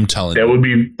 I'm telling you.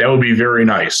 That would be very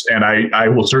nice. And I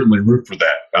will certainly root for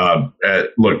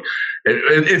that. Look,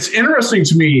 it's interesting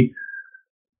to me.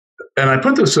 And I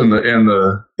put this in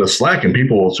the Slack and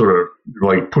people sort of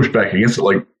like push back against it.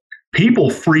 Like, people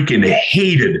freaking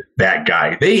hated that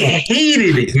guy. They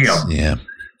hated him. Yeah.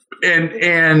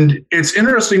 And it's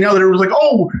interesting now that it was like,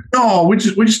 oh no, we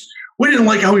didn't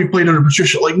like how he played under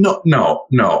Patricia. Like, no.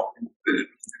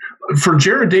 For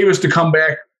Jared Davis to come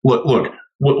back, look,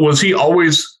 was he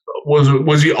always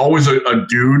a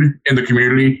dude in the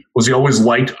community? Was he always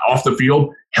liked off the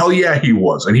field? Hell yeah, he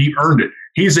was, and he earned it.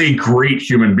 He's a great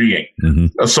human being,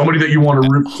 somebody that you want to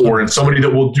root for, and somebody that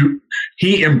will do.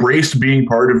 He embraced being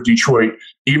part of Detroit,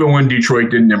 even when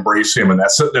Detroit didn't embrace him, and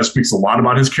that speaks a lot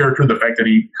about his character. The fact that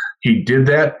he did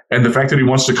that, and the fact that he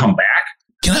wants to come back,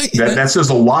 that says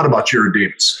a lot about Jared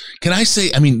Davis. Can I say?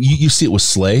 I mean, you see it with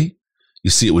Slay.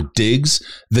 You see it with Diggs.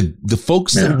 The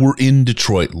folks that were in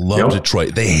Detroit loved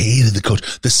Detroit. They hated the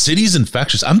coach. The city's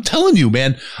infectious. I'm telling you,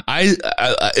 man. I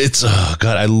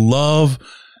love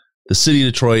the city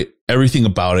of Detroit, everything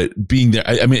about it, being there.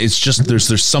 I mean, it's just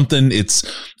there's something. It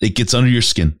gets under your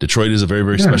skin. Detroit is a very,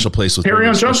 very special place. With Harry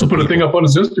Johnson put a thing up on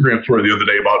his Instagram story the other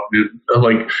day about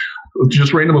like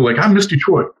just randomly like, I miss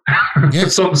Detroit. Yeah.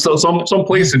 some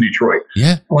place in Detroit.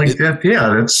 Yeah, like that.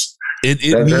 Yeah, that's.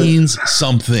 It means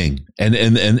something, and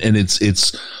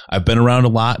it's. I've been around a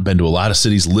lot, been to a lot of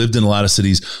cities, lived in a lot of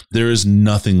cities. There is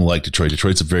nothing like Detroit.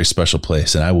 Detroit's a very special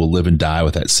place, and I will live and die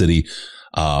with that city.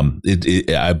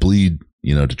 I bleed,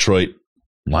 Detroit,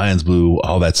 Lions blue,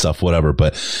 all that stuff, whatever.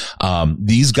 But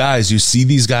these guys, you see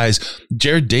these guys.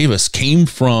 Jared Davis came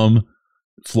from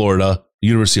Florida,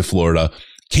 University of Florida.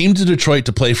 Came to Detroit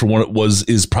to play for what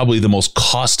is probably the most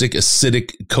caustic,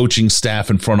 acidic coaching staff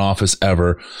and front office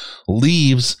ever.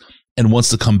 Leaves and wants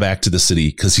to come back to the city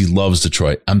because he loves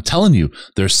Detroit. I'm telling you,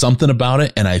 there's something about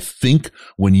it. And I think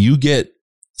when you get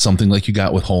something like you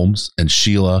got with Holmes and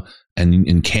Sheila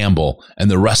and Campbell and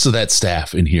the rest of that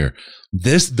staff in here,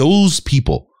 those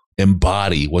people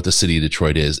embody what the city of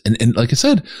Detroit is. And like I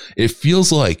said, it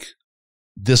feels like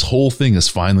this whole thing is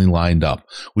finally lined up.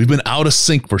 We've been out of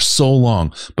sync for so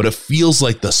long, but it feels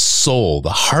like the soul, the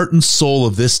heart and soul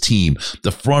of this team,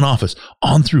 the front office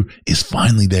on through is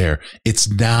finally there. It's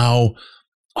now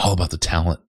all about the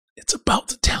talent. It's about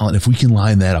the talent. If we can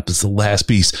line that up, it's the last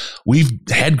piece. We've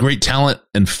had great talent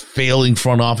and failing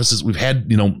front offices. We've had,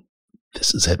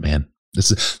 this is it, man.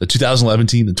 This is the 2011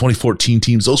 team, the 2014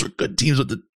 teams. Those were good teams,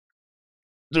 but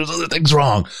there's other things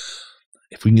wrong.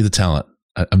 If we can get the talent,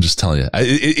 I'm just telling you.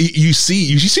 You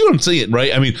see what I'm saying,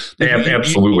 right? I mean,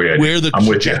 absolutely. Where the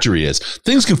trajectory is.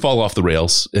 Things can fall off the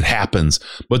rails. It happens,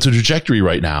 but the trajectory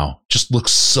right now just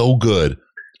looks so good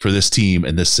for this team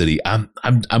and this city. I'm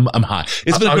high.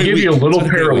 I'll give you a little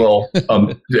parallel.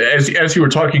 As you were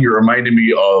talking, you reminded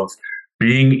me of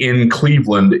being in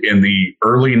Cleveland in the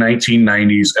early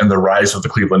 1990s and the rise of the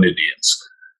Cleveland Indians,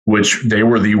 which they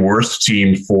were the worst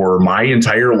team for my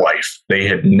entire life. They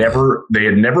had never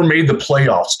made the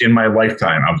playoffs in my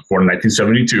lifetime. I was born in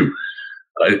 1972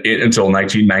 until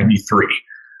 1993.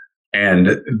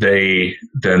 And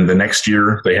then the next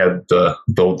year they had the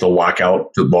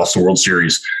lockout that lost the World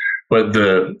Series. But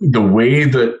the way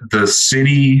that the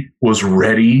city was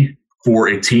ready for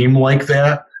a team like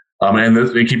that,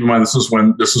 and keep in mind, this is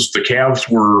the Cavs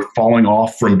were falling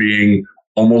off from being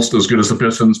almost as good as the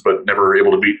Pistons, but never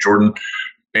able to beat Jordan.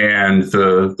 And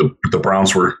the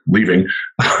Browns were leaving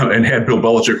and had Bill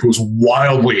Belichick, who was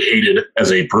wildly hated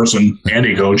as a person and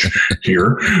a coach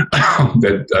here.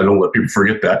 That I don't let people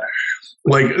forget that.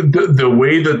 Like the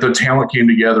way that the talent came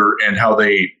together and how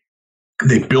they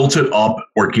built it up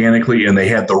organically, and they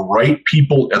had the right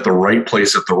people at the right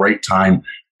place at the right time.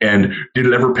 And did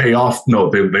it ever pay off? No,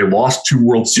 they lost 2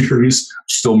 World Series.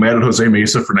 Still mad at Jose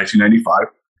Mesa for 1995.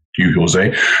 You,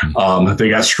 Jose. They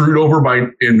got screwed over by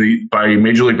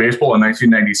Major League Baseball in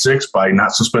 1996 by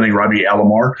not suspending Robbie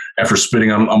Alomar after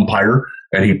spitting on an umpire,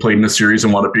 and he played in the series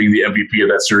and wound up being the MVP of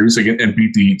that series again and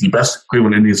beat the best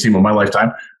Cleveland Indians team of my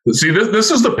lifetime. But see, this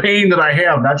is the pain that I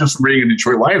have, not just from being a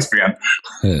Detroit Lions fan.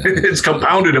 It's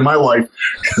compounded in my life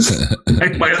because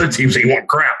my other teams ain't one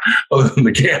crap other than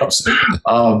the Cavs.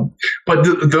 But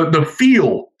the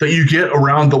feel that you get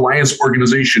around the Lions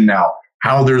organization now,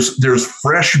 how there's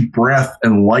fresh breath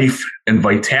and life and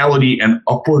vitality and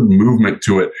upward movement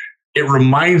to it. It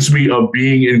reminds me of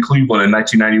being in Cleveland in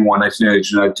 1991,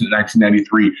 1992,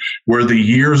 1993, where the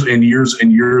years and years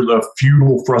and years of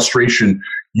feudal frustration,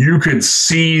 you could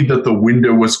see that the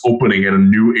window was opening and a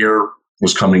new era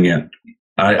was coming in.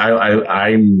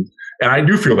 I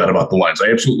do feel that about the Lions. I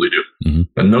absolutely do. Mm-hmm.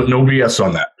 And no BS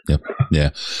on that. Yep.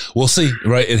 Yeah. We'll see.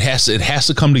 Right. It has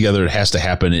to come together. It has to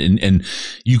happen. And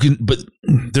you can, but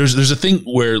there's a thing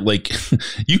where like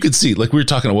you could see, like we were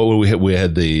talking about what we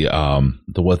had the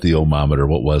ohmometer.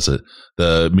 What was it?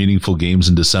 The meaningful games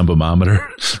in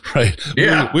December-mometer, right?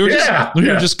 Yeah. We were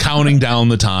just counting down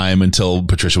the time until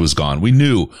Patricia was gone. We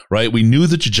knew, right? We knew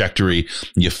the trajectory.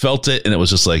 You felt it, and it was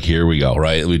just like, here we go,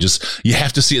 right? You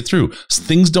have to see it through.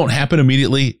 Things don't happen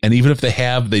immediately, and even if they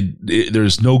have,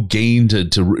 there's no gain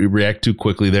to react too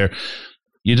quickly there.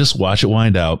 You just watch it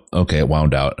wind out. Okay, it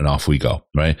wound out, and off we go,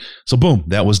 right? So boom,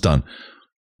 that was done.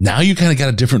 Now you kind of got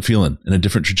a different feeling and a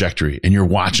different trajectory, and you're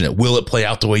watching it. Will it play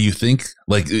out the way you think?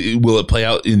 Like, will it play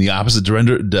out in the opposite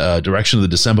direction of the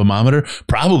December-mometer?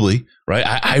 Probably, right?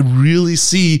 I really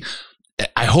see,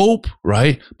 I hope,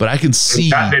 right? But I can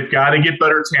see. They've got to get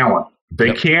better talent.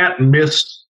 They can't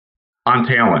miss on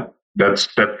talent. That's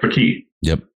the key.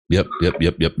 Yep.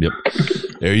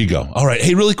 There you go. All right.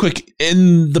 Hey, really quick.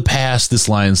 In the past, this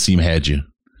Lions team had you.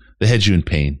 They had you in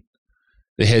pain.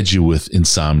 They had you with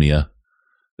insomnia.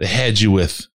 They had you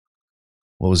with,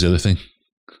 what was the other thing?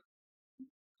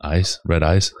 Red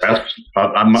eyes.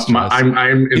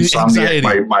 I'm insomnia.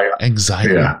 My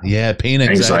anxiety. Yeah, pain,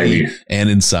 anxiety,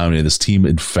 and insomnia. This team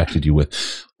infected you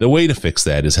with. The way to fix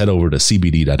that is head over to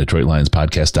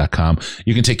cbd.detroitlionspodcast.com.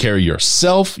 You can take care of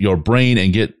yourself, your brain,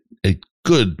 and get a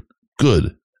good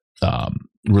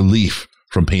relief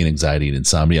from pain, anxiety, and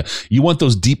insomnia. You want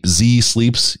those deep Z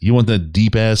sleeps? You want that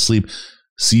deep ass sleep?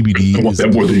 CBD.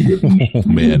 Oh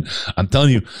man, I'm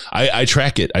telling you, I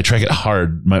track it. I track it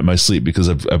hard, my sleep, because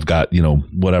I've got,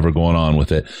 whatever going on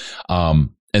with it.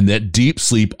 And that deep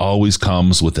sleep always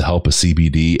comes with the help of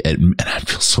CBD, and I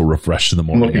feel so refreshed in the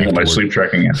morning. I'm looking at my sleep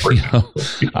tracking app.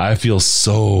 I feel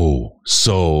so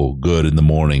good in the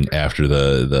morning after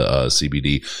the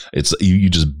CBD. It's you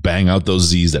just bang out those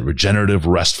Z's, that regenerative,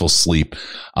 restful sleep.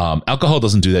 Alcohol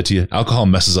doesn't do that to you. Alcohol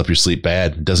messes up your sleep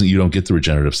bad. You don't get the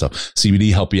regenerative stuff.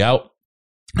 CBD help you out.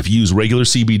 If you use regular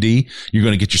CBD, you're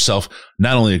going to get yourself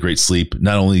not only a great sleep,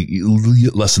 not only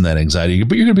lessen that anxiety,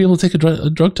 but you're going to be able to take a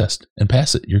drug test and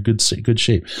pass it. You're good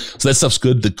shape. So that stuff's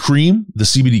good. The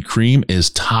CBD cream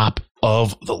is top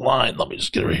of the line. Let me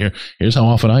just get it right here. Here's how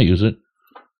often I use it.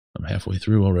 I'm halfway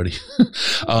through already.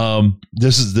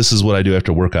 This is what I do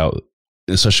after workout.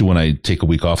 Especially when I take a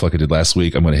week off like I did last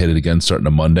week. I'm going to hit it again starting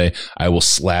on Monday. I will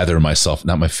slather myself,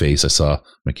 not my face. I saw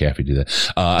McAfee do that.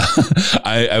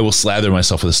 I will slather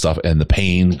myself with this stuff, and the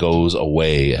pain goes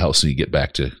away. It helps me get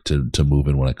back to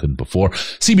moving when I couldn't before.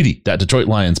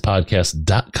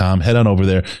 CBD.DetroitLionsPodcast.com. Head on over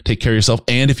there. Take care of yourself.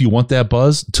 And if you want that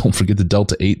buzz, don't forget the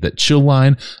Delta 8, that chill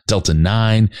line, Delta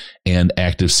 9, and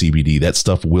active CBD. That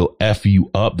stuff will F you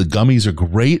up. The gummies are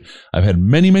great. I've had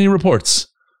many, many reports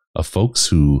of folks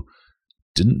who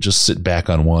didn't just sit back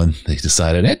on one. They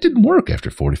decided it didn't work after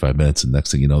 45 minutes. And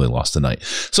next thing you know, they lost the night.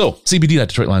 So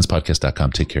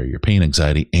CBD.DetroitLionsPodcast.com. Take care of your pain,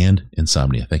 anxiety, and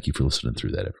insomnia. Thank you for listening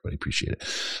through that, everybody. Appreciate it.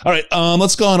 All right.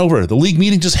 Let's go on over. The league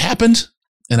meeting just happened.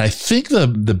 And I think the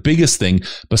biggest thing,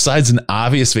 besides an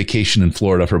obvious vacation in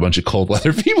Florida for a bunch of cold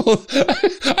weather people,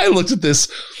 I looked at this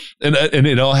And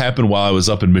it all happened while I was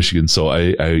up in Michigan, so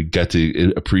I got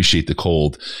to appreciate the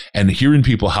cold. And hearing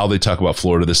people how they talk about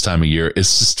Florida this time of year,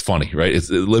 it's just funny, right? It's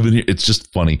living here, it's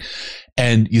just funny.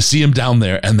 And you see them down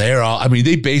there, and they're all, I mean,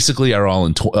 they basically are all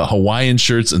in Hawaiian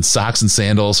shirts and socks and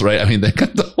sandals, right? I mean, they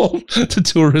got the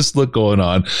tourist look going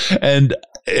on. And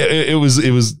it was,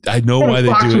 I know why they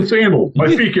do it. Socks and sandals. My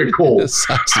feet get cold.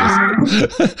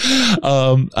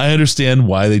 I understand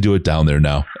why they do it down there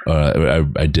now.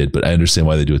 I did, but I understand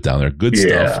why they do it down there. Good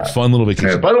stuff. Fun little vacation.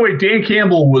 Yeah. By the way, Dan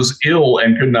Campbell was ill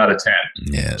and could not attend.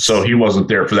 Yes. So he wasn't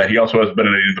there for that. He also hasn't been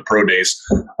in any of the pro days.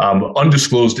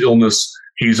 Undisclosed illness.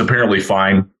 He's apparently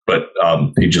fine, but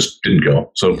he just didn't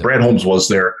go. So Brad Holmes was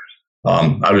there.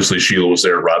 Obviously, Sheila was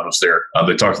there. Rod was there.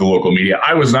 They talked to the local media.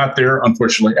 I was not there,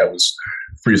 unfortunately. I was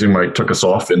freezing. Took us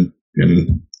off in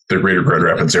the greater Grand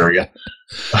Rapids area.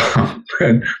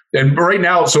 And right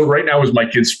now is my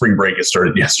kid's spring break. It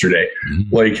started yesterday.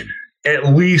 Mm-hmm. Like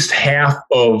at least half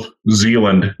of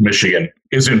Zeeland, Michigan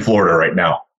is in Florida right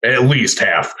now. At least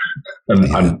half.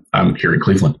 And I'm here in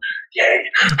Cleveland. Yay.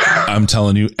 I'm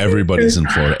telling you, everybody's in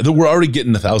Florida. We're already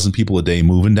getting 1,000 people a day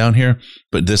moving down here,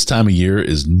 but this time of year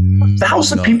is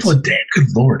 1,000 people a day. Good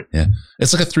Lord. Yeah.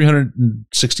 It's like a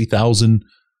 360,000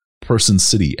 person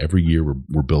city every year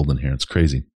we're building here. It's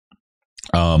crazy.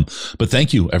 But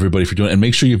thank you everybody for doing it, and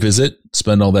make sure you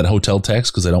spend all that hotel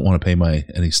tax, because I don't want to pay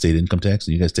any state income tax,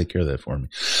 and you guys take care of that for me.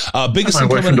 Biggest my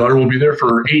wife and daughter will be there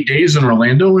for 8 days in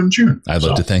Orlando in June. I'd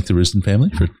love to thank the Risden family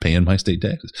for paying my state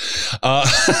taxes.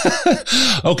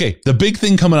 Okay, the big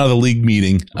thing coming out of the league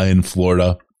meeting in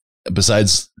Florida,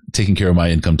 besides taking care of my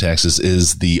income taxes,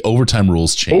 is the overtime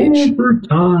rules change.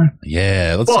 Overtime.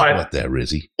 Yeah, let's talk about that,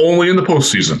 Rizzy. Only in the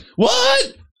postseason.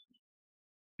 What?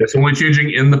 It's only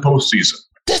changing in the postseason.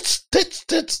 That's.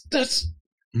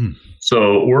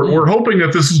 So we're hoping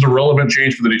that this is a relevant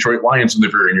change for the Detroit Lions in the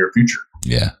very near future.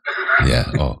 Yeah.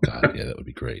 Oh God, yeah, that would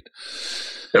be great.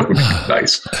 That would be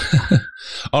nice.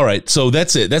 All right, so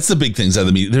that's it. That's the big things out of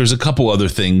the meeting. There's a couple other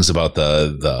things about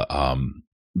the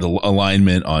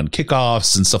alignment on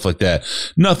kickoffs and stuff like that.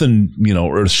 Nothing,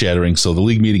 earth shattering. So the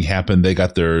league meeting happened. They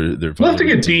got their. We'll have to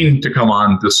get Dean to come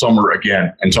on this summer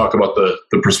again and talk about the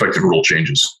prospective rule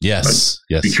changes. Yes.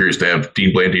 I'd be curious to have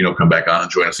Dean Blandino come back on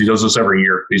and join us. He does this every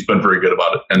year. He's been very good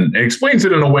about it and explains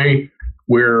it in a way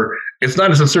where it's not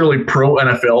necessarily pro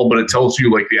NFL, but it tells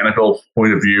you like the NFL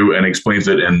point of view and explains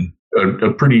it in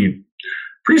a pretty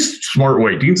smart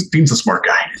way. Dean's a smart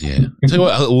guy. Yeah. Tell you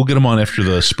what, we'll get him on after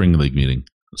the spring league meeting.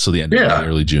 So the end of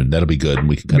early June. That'll be good. And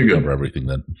we can kind of cover everything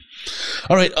then.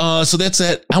 All right. So that's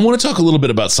it. I want to talk a little bit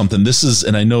about something.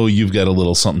 And I know you've got a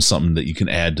little something that you can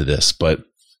add to this, but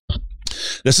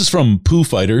this is from Pooh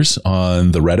Fighters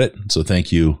on the Reddit. So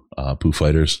thank you, Pooh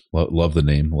Fighters. Love the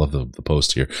name. Love the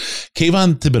post here.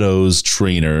 Kayvon Thibodeau's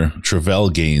trainer, Travell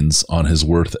Gaines, on his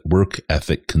work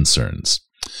ethic concerns.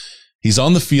 He's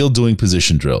on the field doing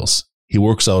position drills. He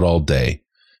works out all day.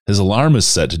 His alarm is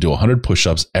set to do 100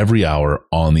 push-ups every hour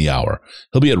on the hour.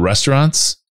 He'll be at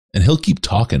restaurants, and he'll keep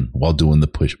talking while doing the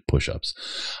push-ups.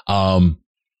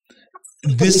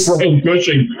 This Brian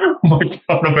Cushing. Oh my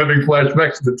God, I'm having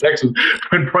flashbacks to the Texans.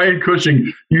 When Brian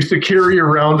Cushing used to carry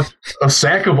around a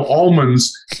sack of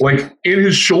almonds like in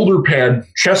his shoulder pad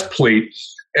chest plate,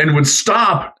 and would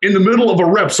stop in the middle of a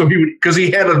rep. So because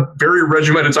he had a very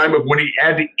regimented time of when he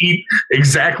had to eat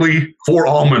exactly 4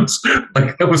 almonds.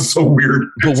 Like that was so weird.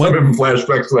 But I'm having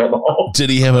flashbacks to that all. Did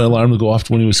he have an alarm to go off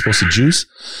when he was supposed to juice?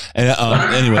 And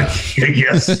anyway,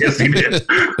 yes, he did.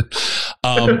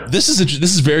 This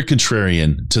is very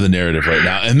contrarian to the narrative right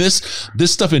now, and this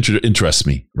stuff interests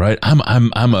me. Right,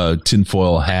 I'm a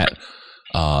tinfoil hat.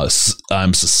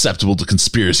 I'm susceptible to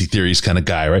conspiracy theories kind of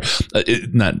guy, right?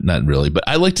 Not really, but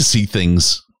I like to see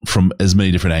things from as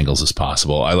many different angles as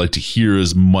possible. I like to hear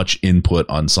as much input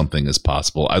on something as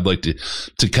possible. I'd like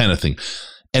to kind of think.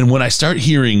 And when I start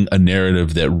hearing a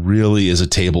narrative that really is a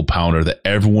table pounder that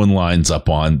everyone lines up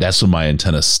on, that's when my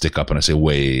antennas stick up and I say,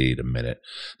 wait a minute.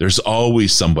 There's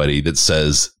always somebody that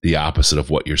says the opposite of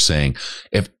what you're saying.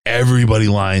 If everybody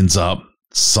lines up,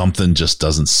 something just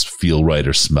doesn't feel right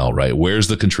or smell right. Where's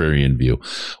the contrarian view?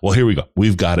 Well, here we go.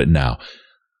 We've got it now.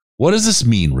 What does this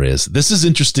mean, Riz? This is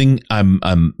interesting.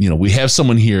 We have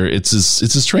someone here. It's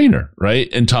his trainer, right?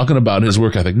 And talking about his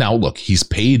work ethic. Now, look, he's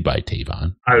paid by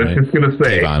Tavon. I was just going to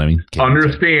say,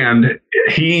 understand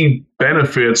he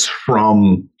benefits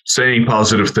from saying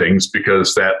positive things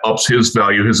because that ups his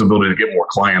value, his ability to get more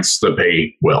clients that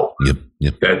pay well.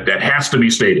 Yep. That has to be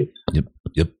stated. Yep.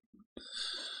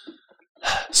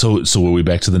 So were we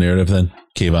back to the narrative then?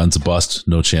 Kayvon's a bust.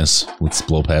 No chance. Let's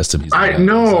blow past him. I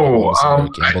know.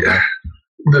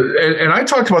 and I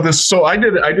talked about this. So I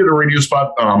did a radio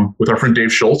spot with our friend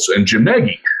Dave Schultz and Jim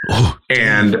Nagy. Oh,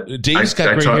 and Dave's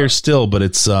got gray hair still, but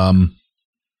it's not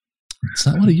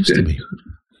what it used to be.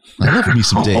 I love me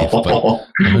some Dave, but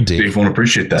Dave won't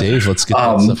appreciate that. Dave, let's get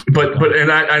that stuff. But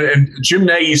and Jim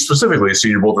Nagy specifically,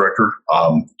 senior bowl director,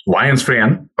 Lions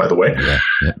fan, by the way.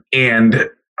 Yeah. And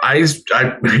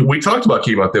we talked about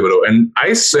Kayvon Thibodeaux, and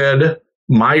I said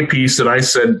my piece that I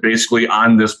said basically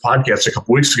on this podcast a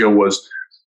couple weeks ago was,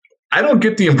 I don't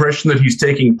get the impression that he's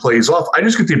taking plays off. I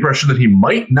just get the impression that he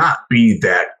might not be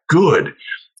that good.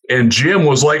 And Jim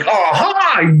was like,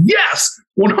 aha, yes,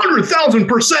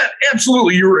 100,000%.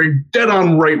 Absolutely. You're dead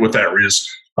on right with that, Riz.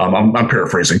 I'm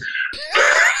paraphrasing.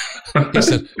 He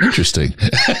said, interesting.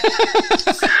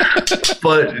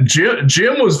 But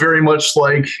Jim was very much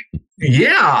like,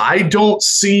 yeah, I don't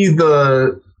see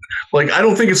I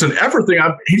don't think it's an effort thing.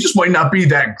 He just might not be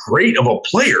that great of a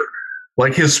player.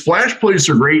 Like, his splash plays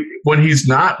are great. When he's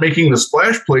not making the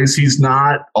splash plays, he's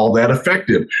not all that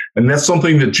effective. And that's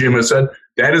something that Jim has said.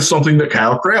 That is something that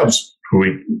Kyle Krabs, who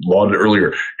we lauded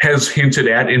earlier, has hinted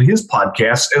at in his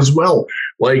podcast as well.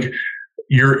 Like,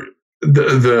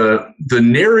 the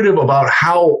narrative about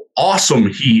how awesome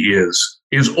he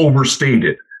is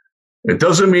overstated. It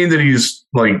doesn't mean that he's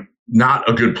not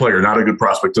a good player, not a good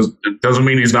prospect. It doesn't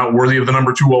mean he's not worthy of the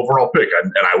number 2 overall pick.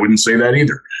 And I wouldn't say that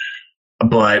either.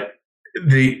 But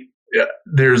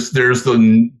there's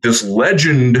this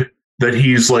legend that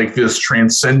he's like this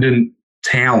transcendent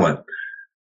talent,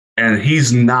 and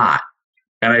he's not.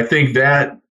 And I think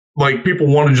that people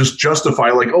want to just justify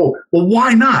oh, well,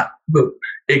 why not?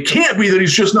 It can't be that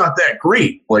he's just not that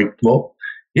great. Well,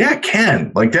 yeah, it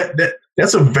can.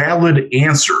 That's a valid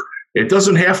answer. It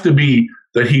doesn't have to be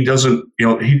that he doesn't,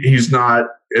 he's not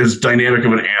as dynamic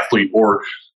of an athlete, or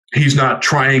he's not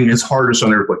trying his hardest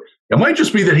on every play. It might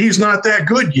just be that he's not that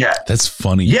good yet. That's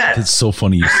funny. Yeah, it's so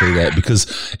funny you say that,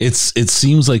 because it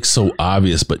seems like so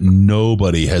obvious, but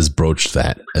nobody has broached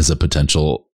that as a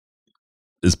potential.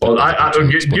 Well, I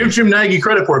give Jim Nagy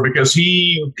credit for it, because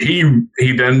he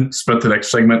then spent the next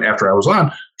segment after I was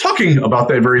on talking about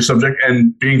that very subject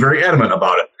and being very adamant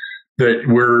about it. That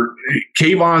where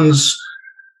Kayvon's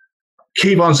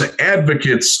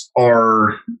advocates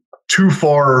are too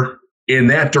far in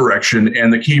that direction,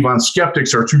 and the Kayvon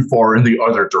skeptics are too far in the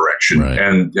other direction. Right.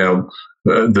 And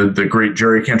the great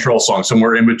Jerry Cantrell song,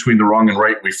 "Somewhere in between the wrong and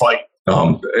right we fight."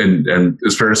 And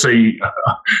it's fair to say,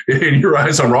 in your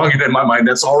eyes, I'm wrong, and in my mind,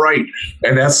 that's all right.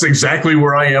 And that's exactly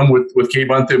where I am with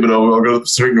Kayvon Thibodeaux. I'll go to the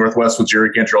Pacific Northwest with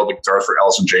Jerry Cantrell, the guitarist for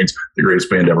Alice in Chains, the greatest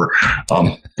band ever.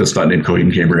 That's not named Coheed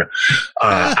and Cambria.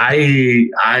 I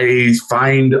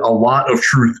find a lot of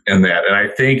truth in that. And I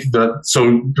think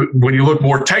so when you look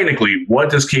more technically, what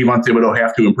does Kayvon Thibodeaux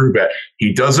have to improve at?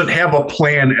 He doesn't have a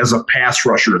plan as a pass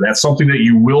rusher. That's something that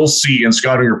you will see in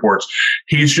scouting reports.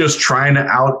 He's just trying to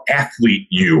out-athlete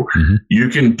you. Mm-hmm. You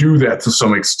can do that to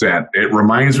some extent. It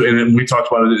reminds me, and we talked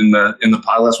about it in the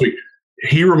pod last week,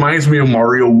 he reminds me of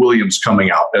Mario Williams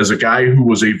coming out as a guy who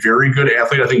was a very good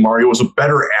athlete. I think Mario was a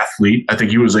better athlete. I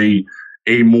think he was a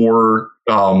more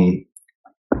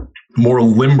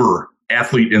limber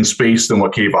athlete in space than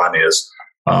what Kayvon is.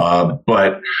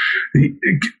 But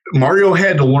Mario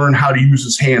had to learn how to use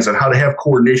his hands and how to have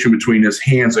coordination between his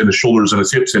hands and his shoulders and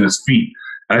his hips and his feet.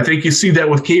 And I think you see that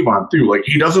with Kayvon too.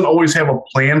 He doesn't always have a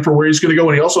plan for where he's going to go.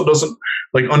 And he also doesn't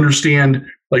understand,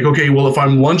 okay, well, if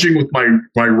I'm lunging with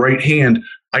my right hand,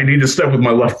 I need to step with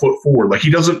my left foot forward.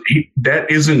 That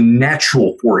isn't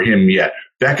natural for him yet.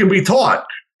 That can be taught.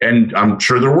 And I'm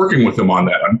sure they're working with him on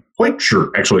that. I'm quite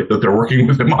sure, actually, that they're working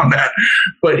with him on that.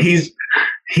 But he's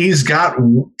got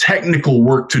technical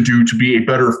work to do to be a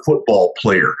better football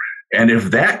player. And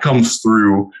if that comes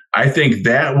through, I think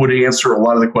that would answer a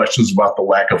lot of the questions about the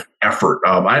lack of effort.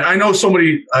 I know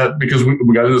somebody, because we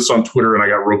got into this on Twitter and I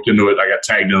got roped into it. I got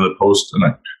tagged into the post.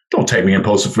 And don't tag me in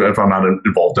posts if I'm not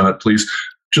involved in it, please.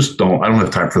 Just don't. I don't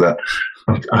have time for that.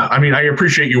 I mean, I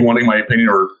appreciate you wanting my opinion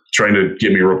or trying to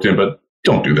get me roped in, but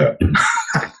don't do that.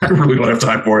 I really don't have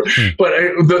time for it. But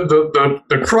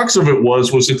the crux of it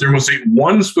was that there was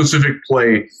one specific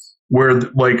play where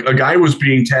a guy was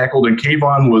being tackled and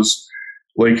Kayvon was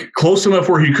close enough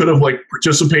where he could have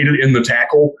participated in the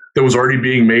tackle that was already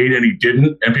being made, and he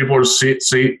didn't. And people are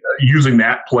using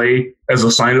that play as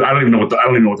a sign. I don't even know what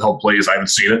the hell play is. I haven't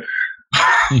seen it.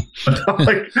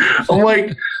 I'm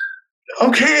like,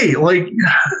 okay,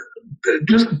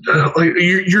 just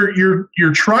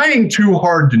you're trying too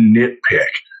hard to nitpick.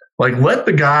 Let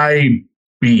the guy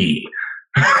be.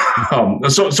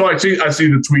 So I see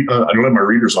the tweet. I don't have my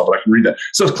readers on, but I can read that. It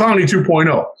says Clowney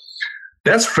 2.0.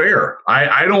 That's fair.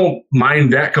 I don't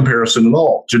mind that comparison at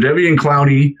all. Jadeveon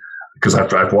Clowney, because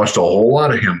I've watched a whole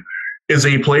lot of him, is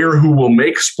a player who will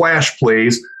make splash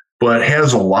plays, but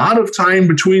has a lot of time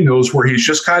between those where he's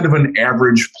just kind of an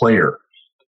average player.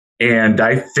 And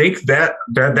I think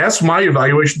that's my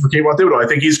evaluation for Kayvon Thibodeaux. I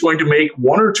think he's going to make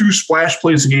 1 or 2 splash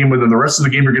plays a game, and then the rest of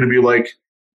the game you're going to be like,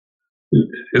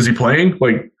 is he playing?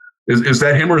 Like, is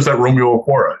that him or is that Romeo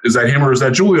Okwara? Is that him or is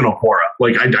that Julian Okwara?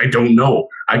 Like, I don't know.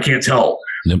 I can't tell.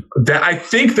 Yep. I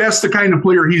think that's the kind of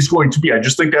player he's going to be. I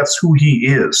just think that's who he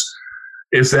is.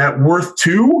 Is that worth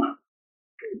 2?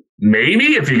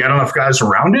 Maybe, if you got enough guys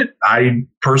around it. I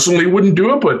personally wouldn't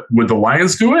do it, but would the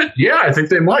Lions do it? Yeah, I think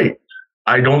they might.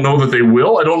 I don't know that they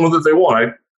will. I don't know that they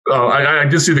won't. I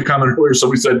did see the comment earlier.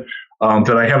 Somebody said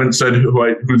that I haven't said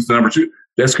who's the number 2.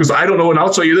 That's because I don't know, and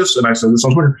I'll tell you this, and I said this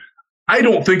on Twitter. I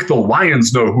don't think the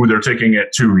Lions know who they're taking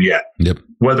at 2 yet. Yep.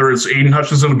 Whether it's Aiden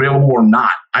Hutchinson available or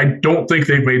not. I don't think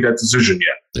they've made that decision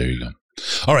yet. There you go.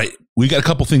 All right. We got a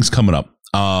couple things coming up.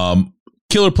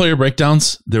 Killer player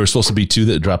breakdowns. There were supposed to be 2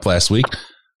 that dropped last week.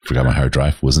 Forgot my hard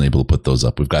drive. Wasn't able to put those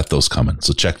up. We've got those coming.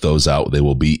 So check those out. They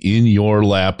will be in your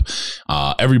lap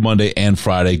every Monday and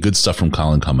Friday. Good stuff from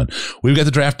Colin coming. We've got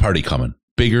the draft party coming.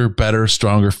 Bigger, better,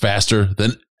 stronger, faster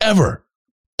than ever.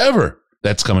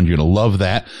 That's coming. You're going to love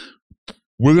that.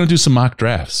 We're going to do some mock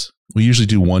drafts. We usually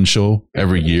do 1 show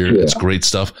every year. Yeah. It's great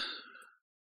stuff.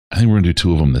 I think we're going to do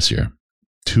 2 of them this year.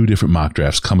 2 different mock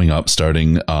drafts coming up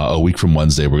starting a week from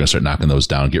Wednesday. We're going to start knocking those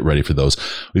down. Get ready for those.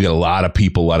 We got a lot of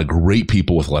people, a lot of great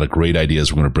people with a lot of great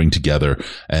ideas we're going to bring together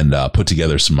and put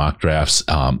together some mock drafts.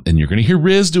 And you're going to hear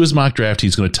Riz do his mock draft.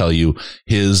 He's going to tell you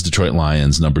his Detroit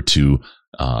Lions number 2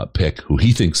 pick, who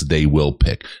he thinks they will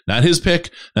pick. Not his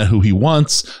pick, not who he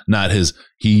wants, not his.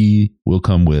 He will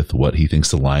come with what he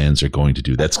thinks the Lions are going to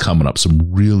do. That's coming up. Some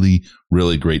really,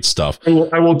 really great stuff.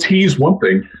 I will tease one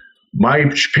thing. My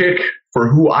pick for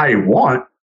who I want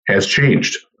has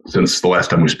changed since the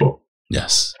last time we spoke.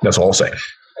 Yes. That's all I'll say.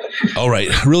 All right.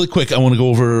 Really quick, I want to go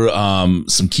over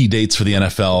some key dates for the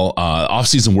NFL.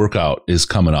 Off-season workout is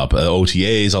coming up.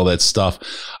 OTAs, all that stuff.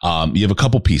 You have a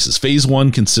couple pieces. Phase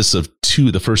 1 consists of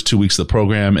the first 2 weeks of the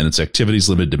program, and its activities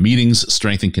limited to meetings,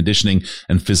 strength and conditioning,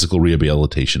 and physical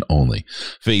rehabilitation only.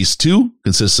 Phase 2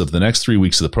 consists of the next 3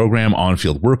 weeks of the program.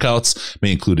 On-field workouts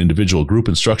may include individual group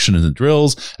instruction and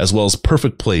drills, as well as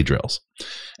perfect play drills.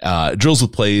 Drills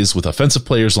with plays with offensive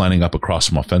players lining up across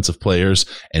from offensive players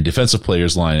and defensive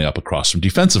players lining up across from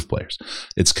defensive players.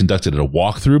 It's conducted at a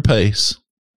walkthrough pace,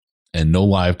 and no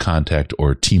live contact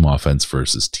or team offense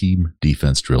versus team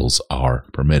defense drills are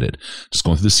permitted. Just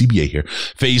going through the CBA here.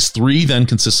 Phase 3 then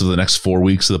consists of the next 4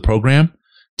 weeks of the program.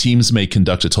 Teams may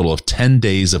conduct a total of 10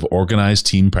 days of organized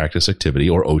team practice activity,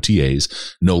 or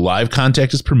OTAs. No live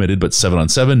contact is permitted, but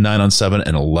 7-on-7, 9-on-7,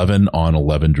 and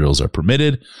 11-on-11 drills are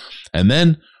permitted. And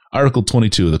then Article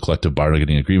 22 of the Collective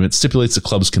Bargaining Agreement stipulates the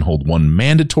clubs can hold 1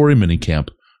 mandatory minicamp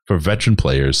for veteran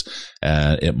players,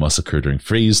 and it must occur during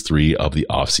Phase 3 of the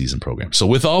off-season program. So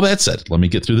with all that said, let me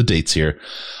get through the dates here.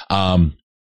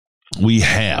 We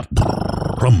have...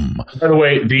 By the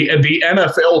way, the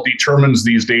NFL determines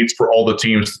these dates for all the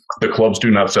teams. The clubs do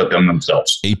not set them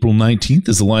themselves. April 19th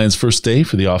is the Lions' first day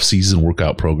for the off-season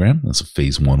workout program. That's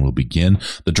Phase 1 will begin.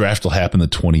 The draft will happen the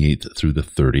 28th through the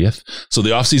 30th. So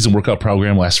the off-season workout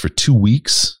program lasts for 2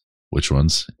 weeks, which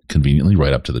runs conveniently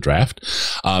right up to the draft.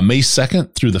 May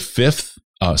 2nd through the 5th.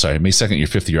 May 2nd, your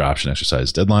 5th-year option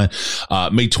exercise deadline.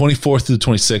 May 24th through the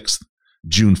 26th.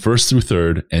 June 1st through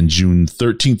 3rd, and June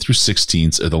 13th through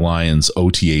 16th are the Lions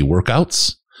OTA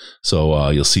workouts. So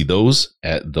you'll see those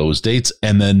at those dates.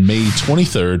 And then May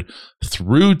 23rd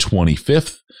through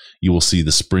 25th, you will see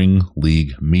the Spring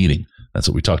League meeting. That's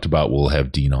what we talked about. We'll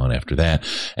have Dean on after that.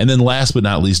 And then last but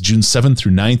not least, June 7th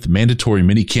through 9th, mandatory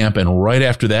mini camp. And right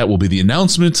after that will be the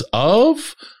announcement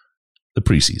of the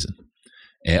preseason.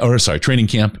 Training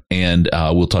camp, and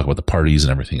we'll talk about the parties and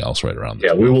everything else right around.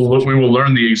 Yeah, we will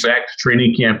learn the exact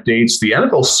training camp dates. The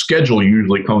NFL schedule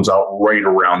usually comes out right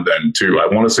around then too. I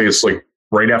want to say it's like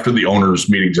right after the owners'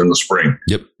 meetings in the spring.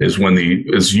 Yep,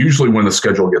 is usually when the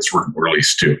schedule gets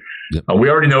released too. Yep. We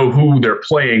already know who they're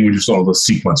playing. We just don't know the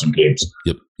sequence of games.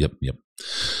 Yep.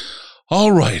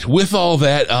 All right. With all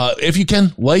that, if you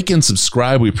can like and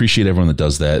subscribe, we appreciate everyone that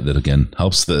does that. That again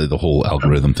helps the whole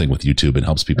algorithm thing with YouTube and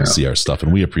helps people see our stuff.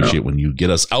 And we appreciate when you get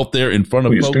us out there in front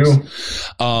of folks.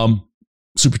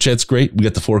 Super Chat's great. We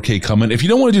got the 4K coming. If you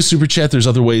don't want to do Super Chat, there's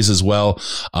other ways as well.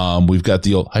 We've got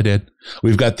the hi, Dad.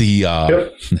 We've got the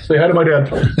say hi to my dad.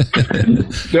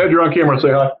 Dad, you're on camera.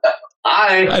 Say hi.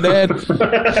 Hi, Dad.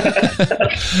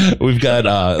 We've got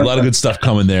a lot of good stuff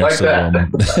coming there. Like so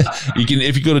you can,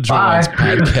 if you go to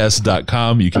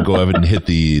DetroitLionsPodcast.com, you can go ahead and hit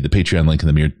the Patreon link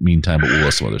in the meantime, but we'll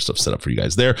have some other stuff set up for you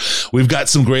guys there. We've got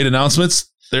some great announcements.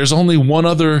 There's only one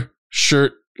other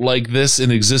shirt like this in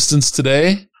existence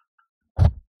today.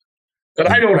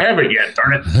 But I don't have it yet,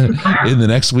 darn it. In the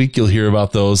next week, you'll hear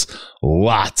about those.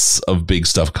 Lots of big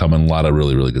stuff coming. A lot of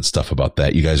really, really good stuff about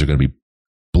that. You guys are going to be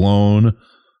blown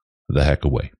the heck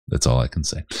away. That's all I can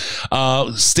say.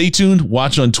 Stay tuned.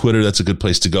 Watch on Twitter. That's a good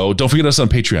place to go. Don't forget us on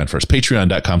Patreon first.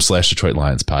 Patreon.com/Detroit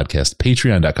Lions Podcast.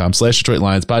 Patreon.com/Detroit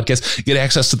Lions Podcast. Get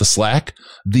access to the Slack,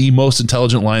 the most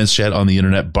intelligent Lions chat on the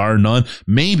internet, bar none.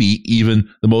 Maybe even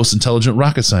the most intelligent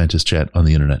rocket scientist chat on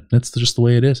the internet. That's just the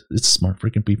way it is. It's smart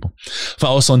freaking people.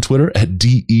 Follow us on Twitter at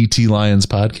DET Lions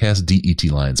Podcast, DET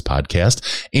Lions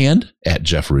Podcast, and at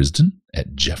Jeff Risdon.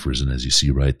 At Jefferson, as you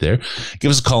see right there.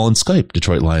 Give us a call on Skype,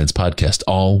 Detroit Lions Podcast,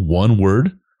 all one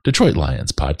word, Detroit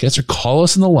Lions Podcast, or call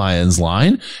us in the Lions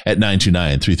line at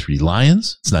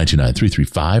 929-33-LIONS. It's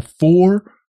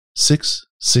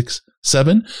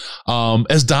 929-335-4667.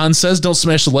 As Don says, don't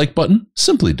smash the like button.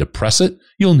 Simply depress it.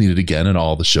 You'll need it again in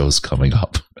all the shows coming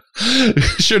up.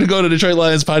 Sure to go to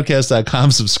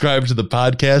DetroitLionsPodcast.com, subscribe to the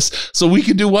podcast so we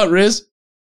can do what, Riz?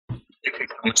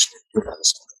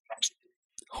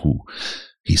 Ooh,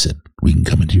 he said, we can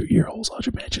come into your ear holes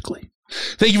magically.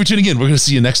 Thank you for tuning in. We're going to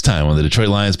see you next time on the Detroit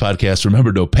Lions Podcast.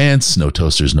 Remember, no pants, no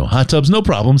toasters, no hot tubs, no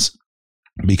problems,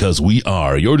 because we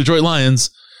are your Detroit Lions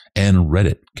and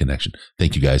Reddit connection.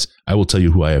 Thank you, guys. I will tell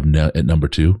you who I have at number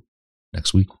 2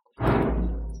 next week.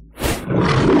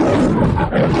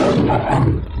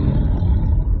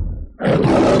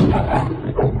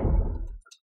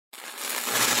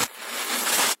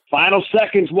 Final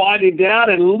seconds winding down,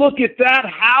 and look at that.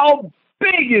 How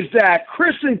big is that?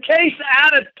 Chris and Case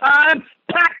out of time.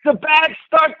 Pack the bag,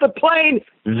 start the plane.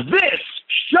 This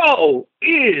show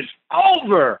is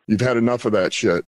over. You've had enough of that shit.